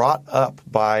were brought up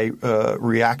by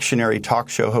reactionary talk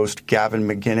show host Gavin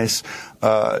McInnes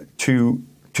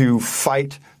to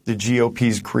fight the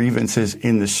GOP's grievances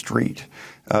in the street.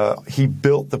 He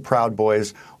built the Proud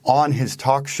Boys on his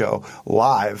talk show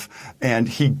live, and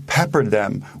he peppered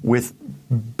them with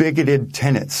bigoted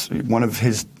tenets. One of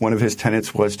his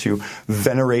tenets was to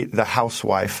venerate the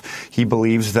housewife. He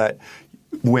believes that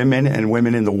women and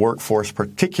women in the workforce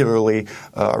particularly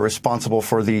are responsible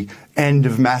for the end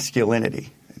of masculinity.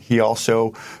 He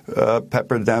also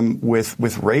peppered them with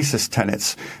racist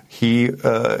tenets. He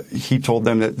told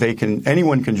them that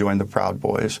anyone can join the Proud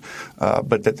Boys,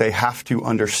 but that they have to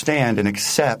understand and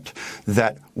accept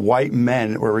that white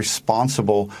men were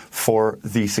responsible for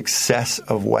the success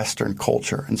of Western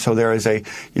culture. And so there is a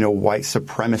white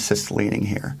supremacist leaning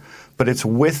here. But it's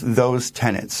with those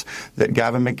tenets that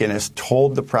Gavin McInnes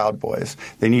told the Proud Boys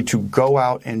they need to go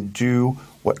out and do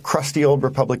what crusty old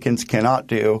Republicans cannot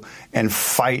do and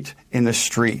fight in the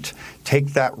street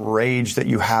take that rage that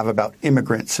you have about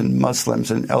immigrants and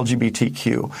Muslims and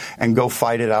LGBTQ and go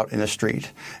fight it out in the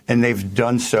street. And they've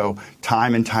done so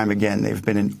time and time again. They've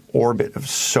been in orbit of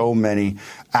so many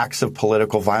acts of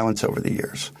political violence over the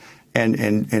years. And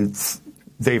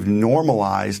they've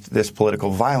normalized this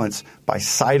political violence by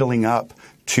sidling up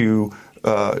to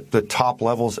the top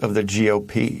levels of the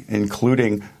GOP,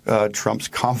 including Trump's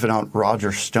confidant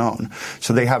Roger Stone.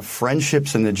 So they have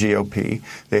friendships in the GOP.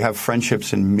 They have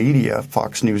friendships in media.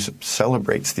 Fox News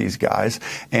celebrates these guys.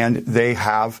 And they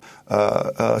have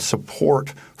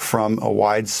support from a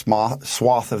wide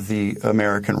swath of the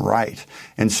American right.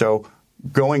 And so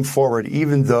going forward,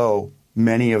 even though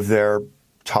many of their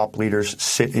top leaders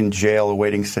sit in jail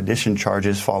awaiting sedition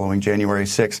charges following January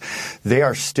 6th, they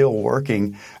are still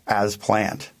working as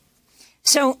planned.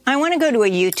 So I want to go to a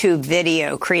YouTube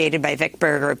video created by Vic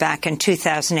Berger back in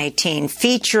 2018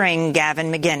 featuring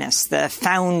Gavin McInnes, the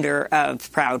founder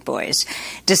of Proud Boys,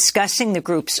 discussing the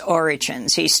group's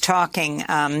origins. He's talking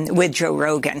with Joe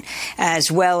Rogan,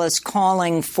 as well as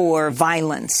calling for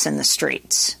violence in the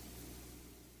streets.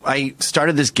 I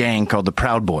started this gang called the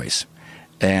Proud Boys.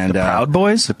 And, the Proud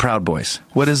Boys? The Proud Boys.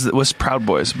 What's Proud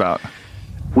Boys about?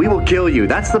 We will kill you.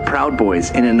 That's the Proud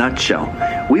Boys in a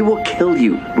nutshell. We will kill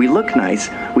you. We look nice.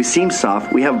 We seem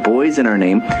soft. We have boys in our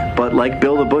name. But like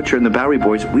Bill the Butcher and the Bowery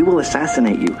Boys, we will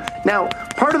assassinate you. Now,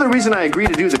 part of the reason I agree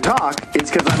to do the talk is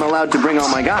because I'm allowed to bring all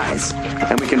my guys.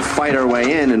 And we can fight our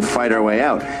way in and fight our way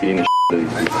out. I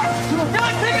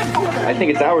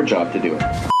think it's our job to do it.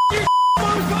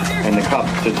 And the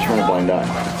cops just turn a blind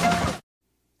eye.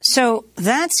 So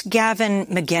that's Gavin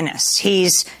McInnes.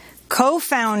 He's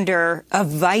co-founder of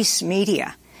Vice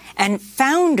Media and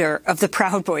founder of the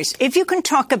Proud Boys. If you can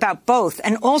talk about both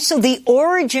and also the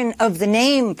origin of the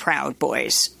name Proud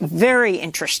Boys, very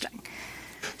interesting.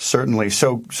 Certainly.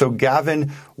 So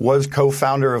Gavin was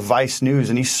co-founder of Vice News,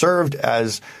 and he served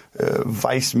as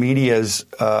Vice Media's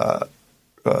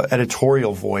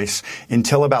editorial voice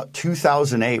until about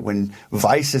 2008, when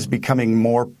Vice is becoming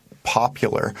more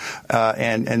popular,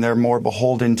 and they're more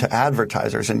beholden to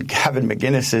advertisers. And Gavin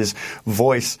McInnes's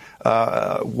voice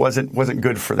wasn't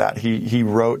good for that. He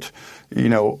wrote,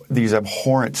 these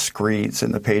abhorrent screeds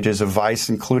in the pages of Vice,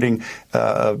 including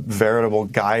a veritable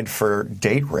guide for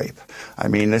date rape. I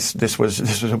mean, this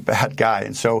was a bad guy,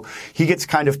 and so he gets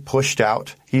kind of pushed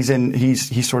out. He's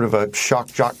sort of a shock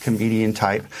jock comedian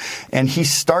type, and he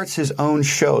starts his own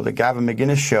show, the Gavin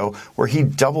McInnes Show, where he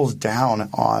doubles down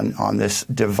on this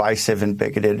divisive and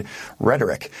bigoted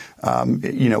rhetoric.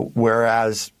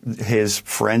 Whereas his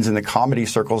friends in the comedy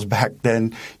circles back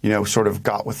then, sort of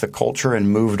got with the culture and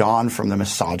moved on from the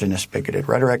misogynist, bigoted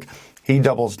rhetoric. He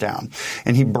doubles down,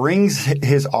 and he brings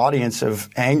his audience of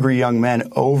angry young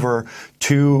men over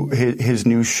to his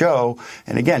new show.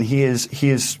 And again, he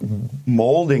is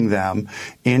molding them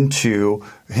into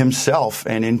himself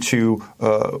and into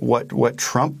what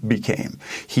Trump became.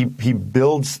 He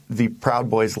builds the Proud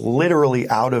Boys literally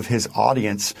out of his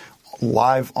audience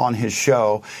live on his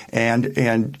show,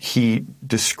 and he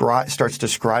starts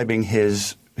describing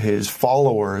his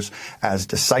followers as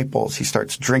disciples. He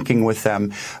starts drinking with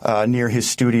them near his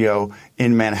studio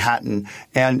in Manhattan,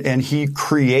 and he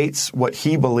creates what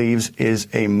he believes is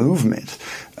a movement.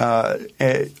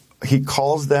 He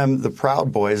calls them the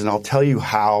Proud Boys, and I'll tell you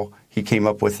how he came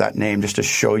up with that name just to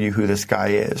show you who this guy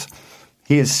is.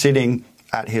 He is sitting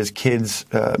at his kids'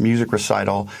 music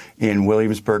recital in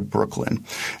Williamsburg, Brooklyn,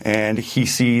 and he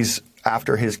sees,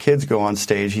 after his kids go on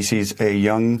stage, he sees a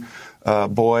young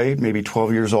boy, maybe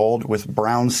 12 years old, with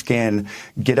brown skin,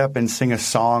 get up and sing a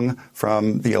song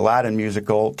from the Aladdin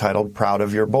musical titled Proud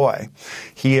of Your Boy.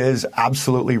 He is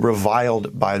absolutely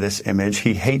reviled by this image.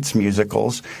 He hates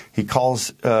musicals. He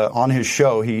calls, on his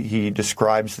show, he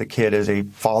describes the kid as a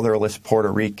fatherless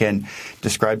Puerto Rican,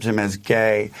 describes him as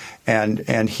gay,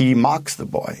 and he mocks the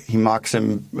boy. He mocks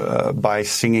him by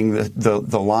singing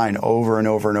the line over and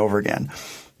over and over again.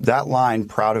 That line,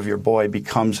 Proud of Your Boy,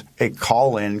 becomes a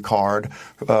call-in card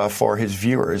for his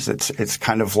viewers. It's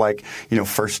kind of like,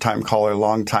 first-time caller,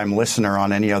 long-time listener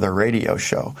on any other radio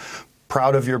show.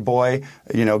 Proud of Your Boy,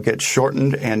 gets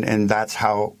shortened, and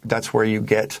that's where you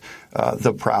get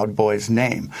the Proud Boys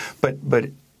name. But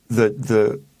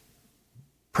Gavin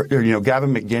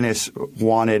McInnes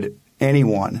wanted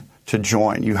anyone to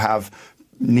join. You have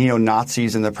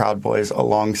neo-Nazis in the Proud Boys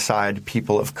alongside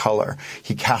people of color.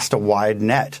 He cast a wide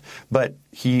net, but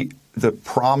the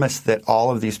promise that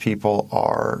all of these people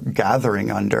are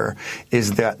gathering under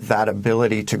is that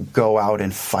ability to go out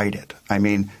and fight it. I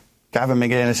mean, Gavin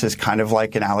McInnes is kind of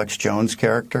like an Alex Jones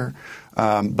character.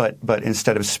 But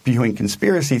instead of spewing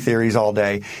conspiracy theories all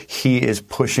day, he is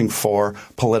pushing for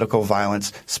political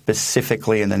violence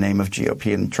specifically in the name of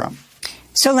GOP and Trump.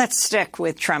 So let's stick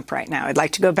with Trump right now. I'd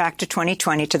like to go back to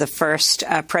 2020 to the first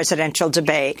presidential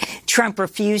debate. Trump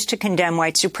refused to condemn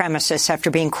white supremacists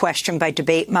after being questioned by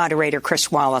debate moderator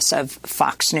Chris Wallace of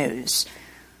Fox News.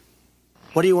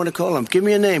 What do you want to call them? Give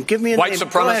me a name. Give me a white name.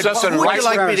 Supremacists and white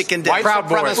like me to condemn? White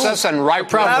supremacists and right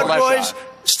Proud Boys.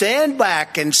 Stand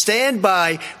back and stand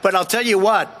by. But I'll tell you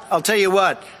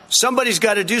what. Somebody's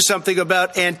got to do something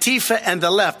about Antifa and the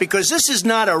left, because this is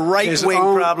not a right-wing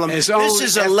problem. This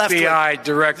is a left-wing.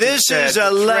 This is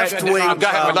a left-wing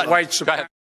problem.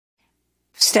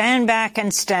 Stand back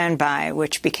and stand by,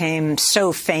 which became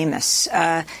so famous.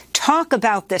 Talk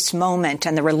about this moment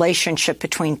and the relationship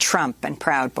between Trump and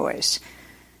Proud Boys.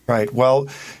 Right. Well,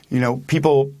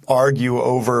 people argue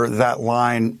over that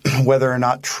line whether or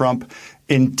not Trump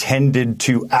intended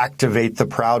to activate the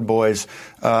Proud Boys,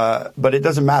 but it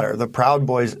doesn't matter. The Proud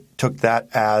Boys took that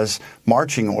as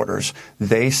marching orders.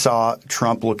 They saw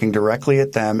Trump looking directly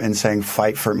at them and saying,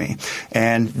 "Fight for me."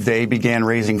 And they began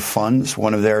raising funds.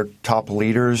 One of their top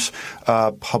leaders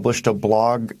published a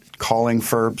blog calling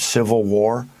for civil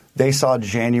war. They saw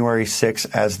January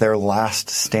 6th as their last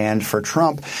stand for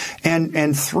Trump.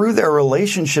 And through their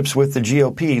relationships with the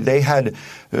GOP, they had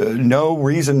no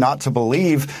reason not to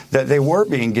believe that they were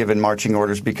being given marching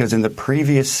orders, because in the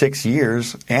previous 6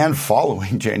 years and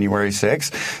following January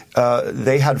 6th,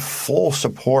 they had full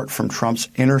support from Trump's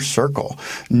inner circle.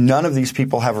 None of these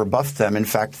people have rebuffed them. In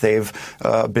fact, they've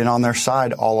been on their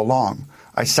side all along.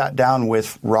 I sat down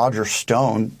with Roger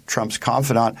Stone, Trump's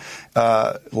confidant,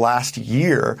 last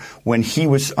year when he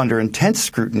was under intense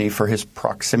scrutiny for his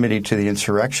proximity to the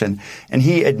insurrection. And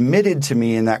he admitted to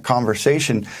me in that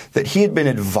conversation that he had been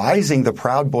advising the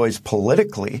Proud Boys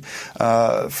politically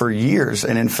for years.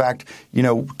 And in fact,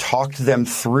 talked them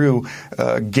through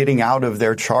getting out of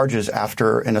their charges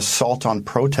after an assault on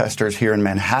protesters here in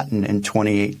Manhattan in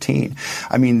 2018.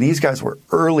 I mean, these guys were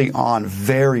early on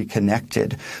very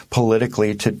connected politically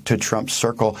to Trump's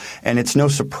circle. And it's no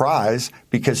surprise,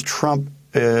 because Trump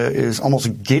is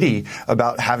almost giddy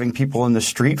about having people in the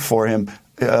street for him,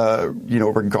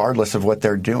 regardless of what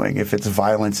they're doing. If it's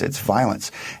violence, it's violence.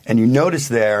 And you notice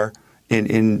there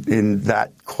in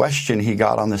that question he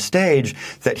got on the stage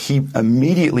that he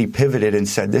immediately pivoted and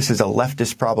said, this is a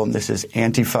leftist problem. This is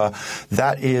Antifa.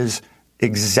 That is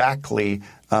exactly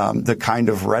the kind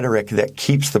of rhetoric that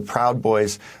keeps the Proud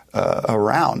Boys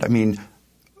around. I mean,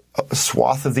 a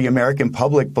swath of the American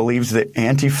public believes that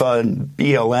Antifa and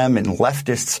BLM and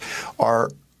leftists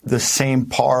are the same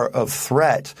par of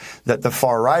threat that the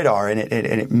far right are, and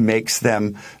it makes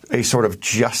them a sort of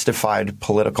justified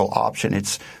political option.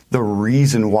 It's the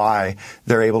reason why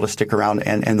they're able to stick around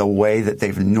and the way that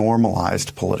they've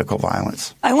normalized political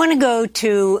violence. I want to go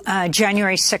to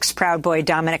January 6th Proud Boy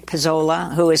Dominic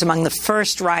Pezzola, who is among the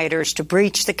first rioters to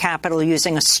breach the Capitol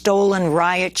using a stolen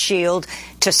riot shield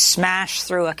to smash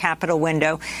through a Capitol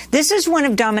window. This is one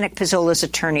of Dominic Pezzola's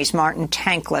attorneys, Martin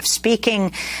Tankleff,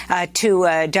 speaking to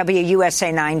a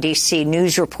WUSA 9 DC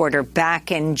news reporter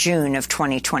back in June of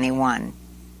 2021.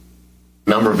 A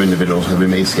number of individuals have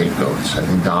been made scapegoats. I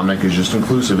think Dominic is just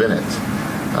inclusive in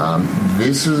it.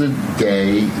 This is a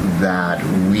day that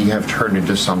we have turned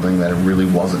into something that it really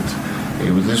wasn't.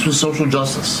 This was social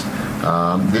justice.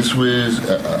 This was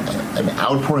an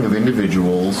outpouring of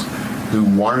individuals who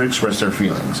wanted to express their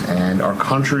feelings. And our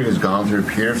country has gone through a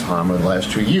period of time over the last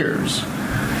 2 years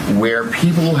where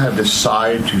people have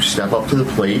decided to step up to the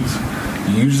plate,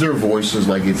 use their voices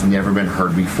like it's never been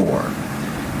heard before.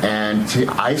 And to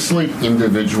isolate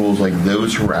individuals like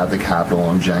those who were at the Capitol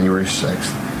on January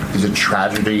 6th is a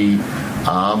tragedy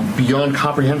beyond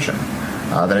comprehension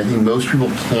that I think most people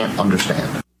can't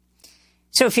understand.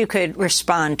 So if you could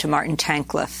respond to Martin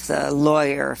Tankleff, the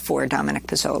lawyer for Dominic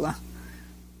Pezzola.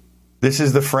 This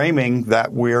is the framing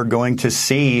that we're going to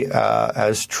see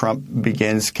as Trump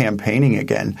begins campaigning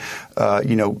again.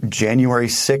 January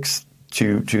 6th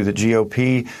to the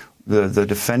GOP, the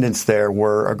defendants there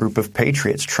were a group of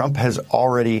patriots. Trump has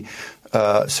already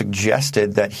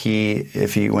suggested that he,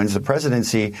 if he wins the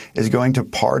presidency, is going to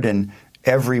pardon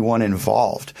everyone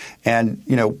involved. And,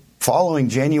 following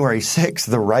January 6th,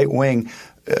 the right wing,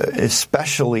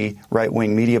 especially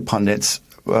right-wing media pundits,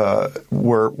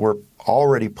 were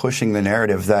already pushing the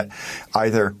narrative that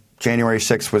either January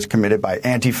 6th was committed by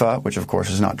Antifa, which of course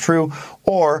is not true,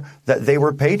 or that they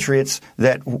were patriots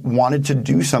that wanted to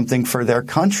do something for their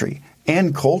country.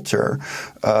 Ann Coulter,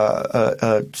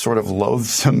 a sort of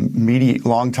loathsome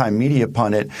longtime media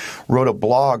pundit, wrote a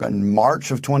blog in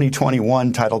March of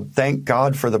 2021 titled "Thank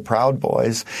God for the Proud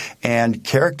Boys" and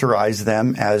characterized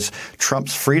them as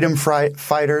Trump's freedom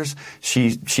fighters.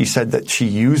 She said that she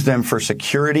used them for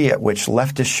security, at which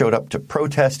leftists showed up to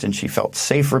protest, and she felt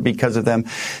safer because of them.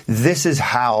 This is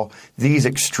how these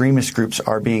extremist groups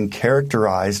are being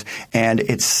characterized, and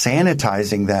it's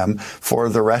sanitizing them for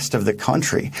the rest of the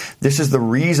country. This is the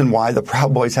reason why the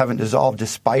Proud Boys haven't dissolved,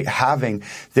 despite having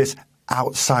this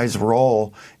outsized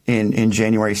role in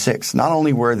January 6th. Not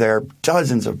only were there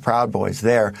dozens of Proud Boys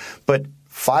there, but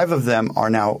 5 of them are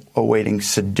now awaiting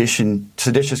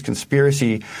seditious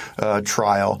conspiracy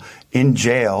trial in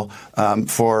jail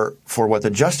for what the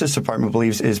Justice Department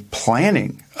believes is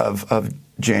planning of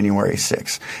January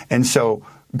 6th. And so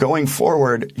going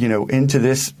forward, into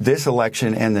this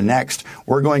election and the next,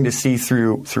 we're going to see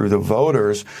through the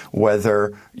voters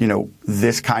whether,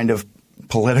 this kind of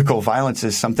political violence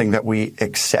is something that we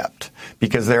accept,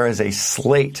 because there is a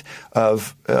slate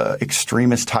of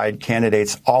extremist-tied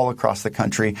candidates all across the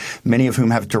country, many of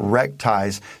whom have direct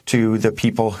ties to the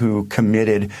people who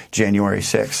committed January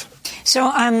 6th. So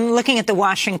I'm looking at the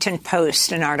Washington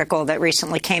Post, an article that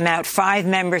recently came out. 5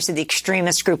 members of the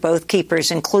extremist group Oath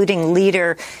Keepers, including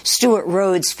leader Stewart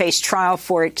Rhodes, face trial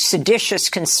for seditious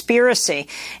conspiracy,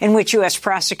 in which U.S.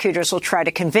 prosecutors will try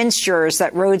to convince jurors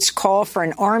that Rhodes' call for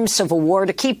an armed civil war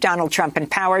to keep Donald Trump in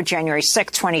power January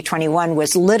 6, 2021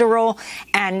 was literal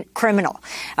and criminal.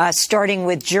 Starting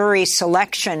with jury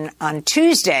selection on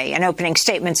Tuesday and opening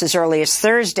statements as early as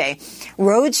Thursday,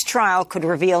 Rhodes' trial could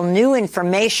reveal new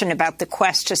information about the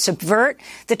quest to subvert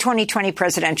the 2020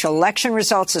 presidential election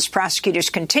results as prosecutors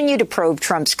continue to probe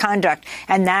Trump's conduct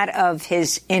and that of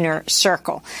his inner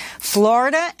circle.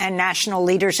 Florida and national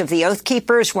leaders of the Oath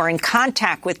Keepers were in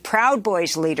contact with Proud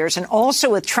Boys leaders and also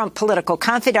with Trump political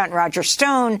confidant Roger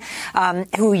Stone,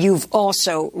 who you've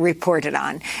also reported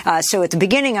on. So at the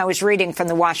beginning, I was reading from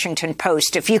the Washington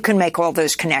Post. If you can make all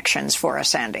those connections for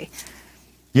us, Andy.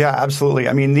 Yeah, absolutely.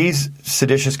 I mean, these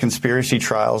seditious conspiracy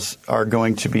trials are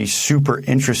going to be super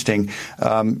interesting.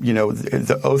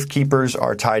 The Oath Keepers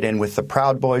are tied in with the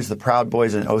Proud Boys. The Proud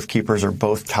Boys and Oath Keepers are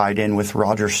both tied in with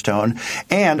Roger Stone.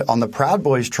 And on the Proud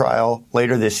Boys trial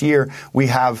later this year, we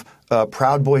have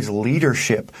Proud Boys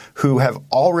leadership who have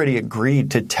already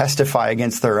agreed to testify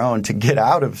against their own to get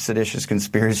out of seditious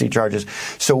conspiracy charges.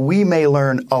 So we may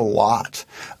learn a lot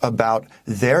about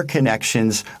their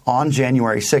connections on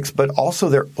January 6th, but also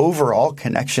their overall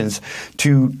connections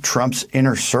to Trump's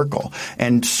inner circle.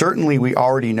 And certainly we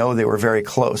already know they were very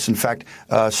close. In fact,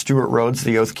 Stewart Rhodes,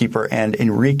 the Oath Keeper, and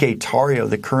Enrique Tarrio,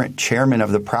 the current chairman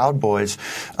of the Proud Boys,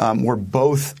 were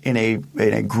both in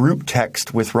a group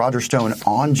text with Roger Stone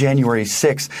on January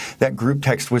 6th. That group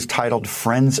text was titled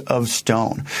Friends of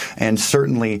Stone. And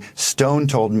certainly Stone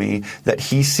told me that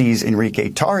he sees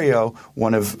Enrique Tarrio,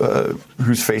 one of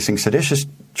who's facing seditious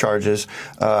charges,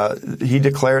 he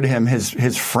declared him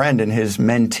his friend and his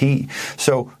mentee.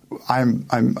 So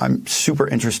I'm super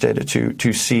interested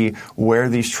to see where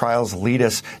these trials lead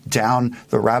us down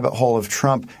the rabbit hole of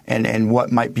Trump and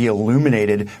what might be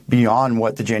illuminated beyond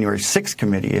what the January 6th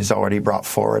committee has already brought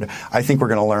forward. I think we're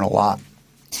going to learn a lot.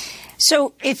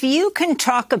 So if you can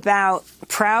talk about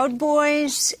Proud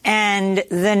Boys and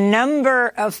the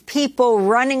number of people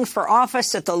running for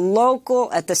office at the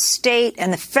local, at the state,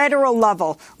 and the federal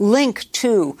level linked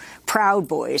to Proud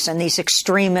Boys and these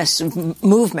extremist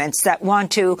movements that want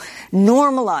to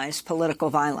normalize political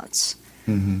violence.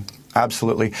 Mm-hmm.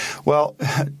 Absolutely. Well,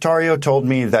 Tarrio told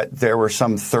me that there were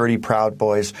some 30 Proud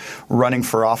Boys running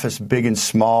for office, big and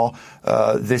small,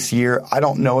 this year. I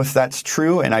don't know if that's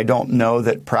true, and I don't know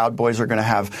that Proud Boys are going to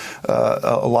have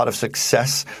a lot of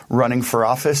success running for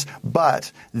office, but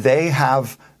they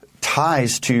have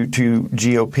ties to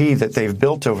GOP that they've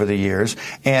built over the years,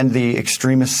 and the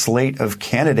extremist slate of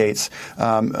candidates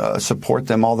support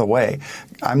them all the way.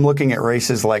 I'm looking at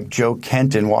races like Joe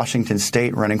Kent in Washington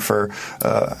State running for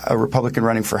a Republican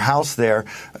running for House there.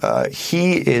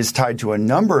 He is tied to a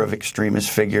number of extremist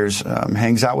figures,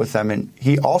 hangs out with them, and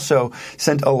he also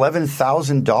sent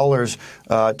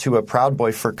 $11,000 to a Proud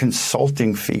Boy for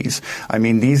consulting fees. I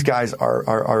mean, these guys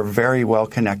are very well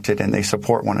connected, and they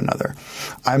support one another.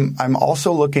 I'm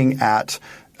also looking at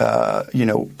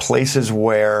places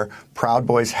where Proud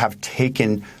Boys have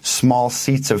taken small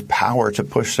seats of power to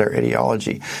push their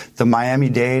ideology. The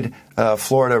Miami-Dade,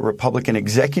 Florida Republican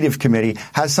Executive Committee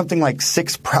has something like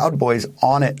 6 Proud Boys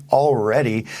on it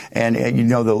already. And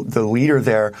the leader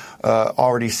there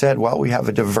already said, well, we have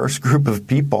a diverse group of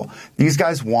people. These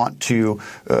guys want to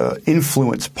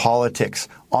influence politics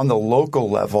on the local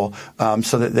level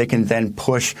so that they can then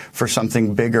push for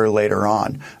something bigger later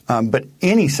on. But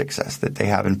any success that they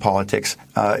have in politics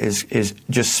is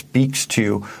just speaks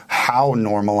to how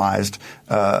normalized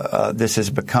this has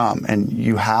become. And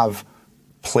you have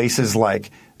places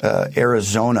like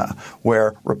Arizona,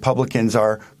 where Republicans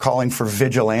are calling for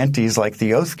vigilantes like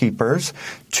the Oath Keepers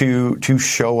to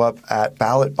show up at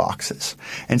ballot boxes.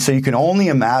 And so you can only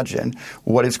imagine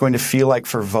what it's going to feel like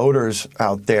for voters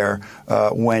out there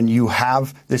when you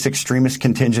have this extremist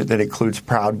contingent that includes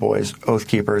Proud Boys, Oath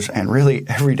Keepers, and really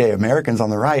everyday Americans on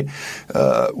the right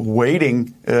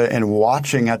waiting and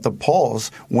watching at the polls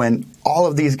when all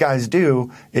of these guys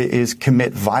do is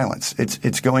commit violence.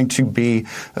 It's going to be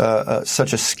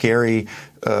such a scary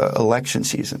election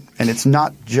season. And it's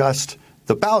not just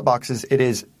the ballot boxes. It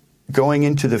is going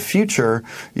into the future.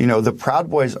 The Proud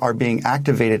Boys are being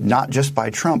activated not just by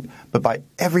Trump, but by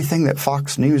everything that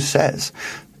Fox News says.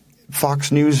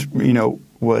 Fox News,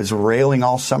 was railing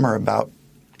all summer about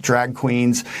drag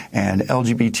queens and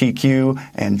LGBTQ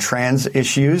and trans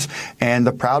issues. And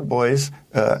the Proud Boys,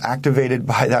 activated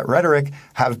by that rhetoric,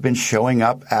 have been showing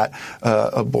up at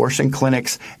abortion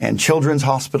clinics and children's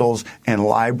hospitals and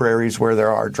libraries where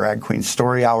there are drag queen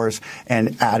story hours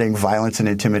and adding violence and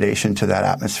intimidation to that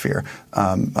atmosphere.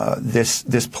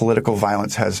 This political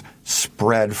violence has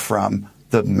spread from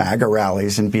the MAGA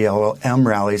rallies and BLM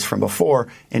rallies from before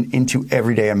and into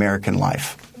everyday American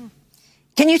life.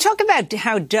 Can you talk about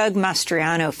how Doug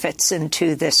Mastriano fits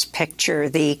into this picture,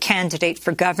 the candidate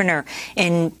for governor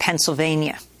in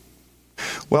Pennsylvania?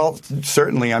 Well,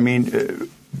 certainly. I mean,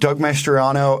 Doug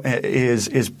Mastriano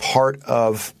is part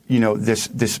of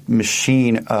this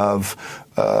machine of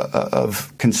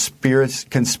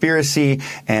conspiracy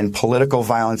and political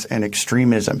violence and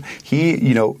extremism.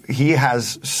 He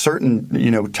has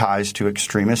certain ties to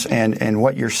extremists, and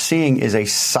what you're seeing is a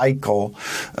cycle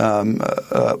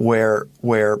where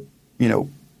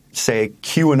say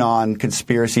QAnon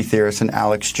conspiracy theorists and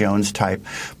Alex Jones type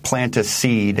plant a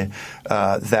seed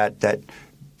that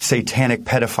satanic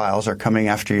pedophiles are coming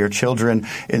after your children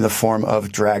in the form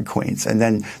of drag queens. And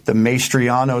then the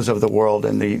Mastrianos of the world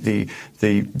and the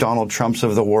Donald Trumps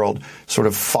of the world sort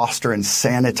of foster and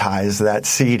sanitize that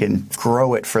seed and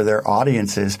grow it for their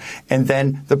audiences. And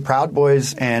then the Proud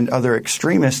Boys and other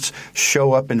extremists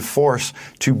show up in force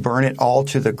to burn it all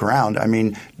to the ground. I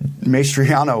mean,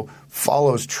 Mastriano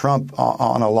follows Trump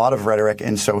on a lot of rhetoric,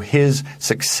 and so his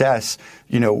success,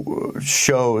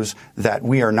 shows that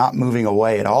we are not moving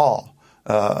away at all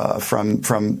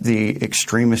from the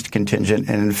extremist contingent,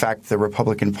 and in fact, the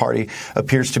Republican Party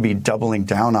appears to be doubling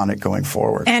down on it going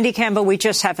forward. Andy Campbell, we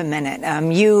just have a minute.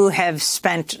 You have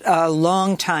spent a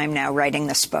long time now writing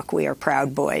this book, We Are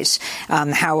Proud Boys,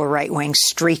 how a right-wing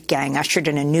street gang ushered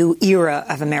in a new era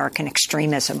of American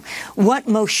extremism. What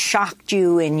most shocked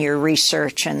you in your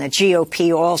research, and the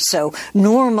GOP also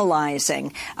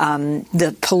normalizing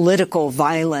the political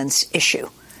violence issue?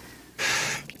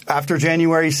 After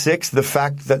January 6th, the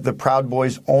fact that the Proud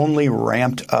Boys only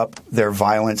ramped up their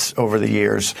violence over the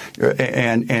years,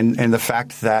 and the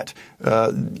fact that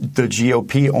the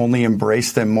GOP only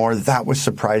embraced them more, that was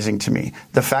surprising to me.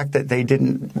 The fact that they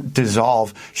didn't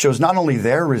dissolve shows not only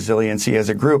their resiliency as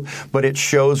a group, but it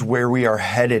shows where we are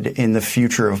headed in the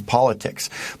future of politics.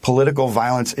 Political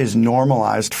violence is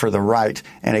normalized for the right,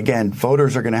 and again,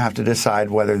 voters are going to have to decide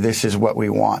whether this is what we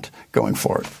want going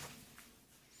forward.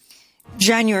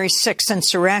 January 6th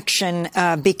insurrection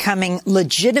becoming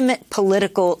legitimate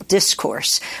political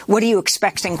discourse. What are you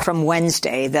expecting from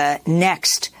Wednesday, the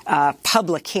next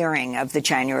public hearing of the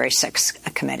January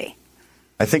 6th committee?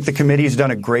 I think the committee has done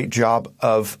a great job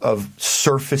of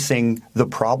surfacing the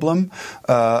problem,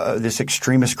 this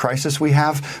extremist crisis we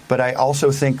have. But I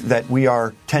also think that we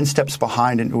are 10 steps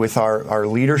behind with our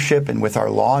leadership and with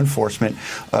our law enforcement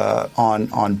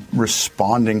on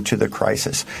responding to the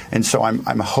crisis. And so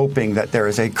I'm hoping that there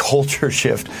is a culture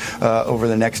shift over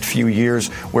the next few years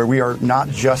where we are not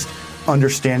just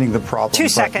understanding the problem,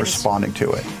 but responding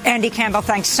to it. Andy Campbell,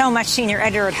 thanks so much. Senior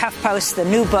editor at HuffPost, the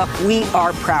new book, We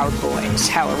Are Proud Boys,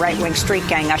 how a right-wing street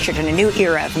gang ushered in a new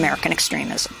era of American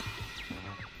extremism.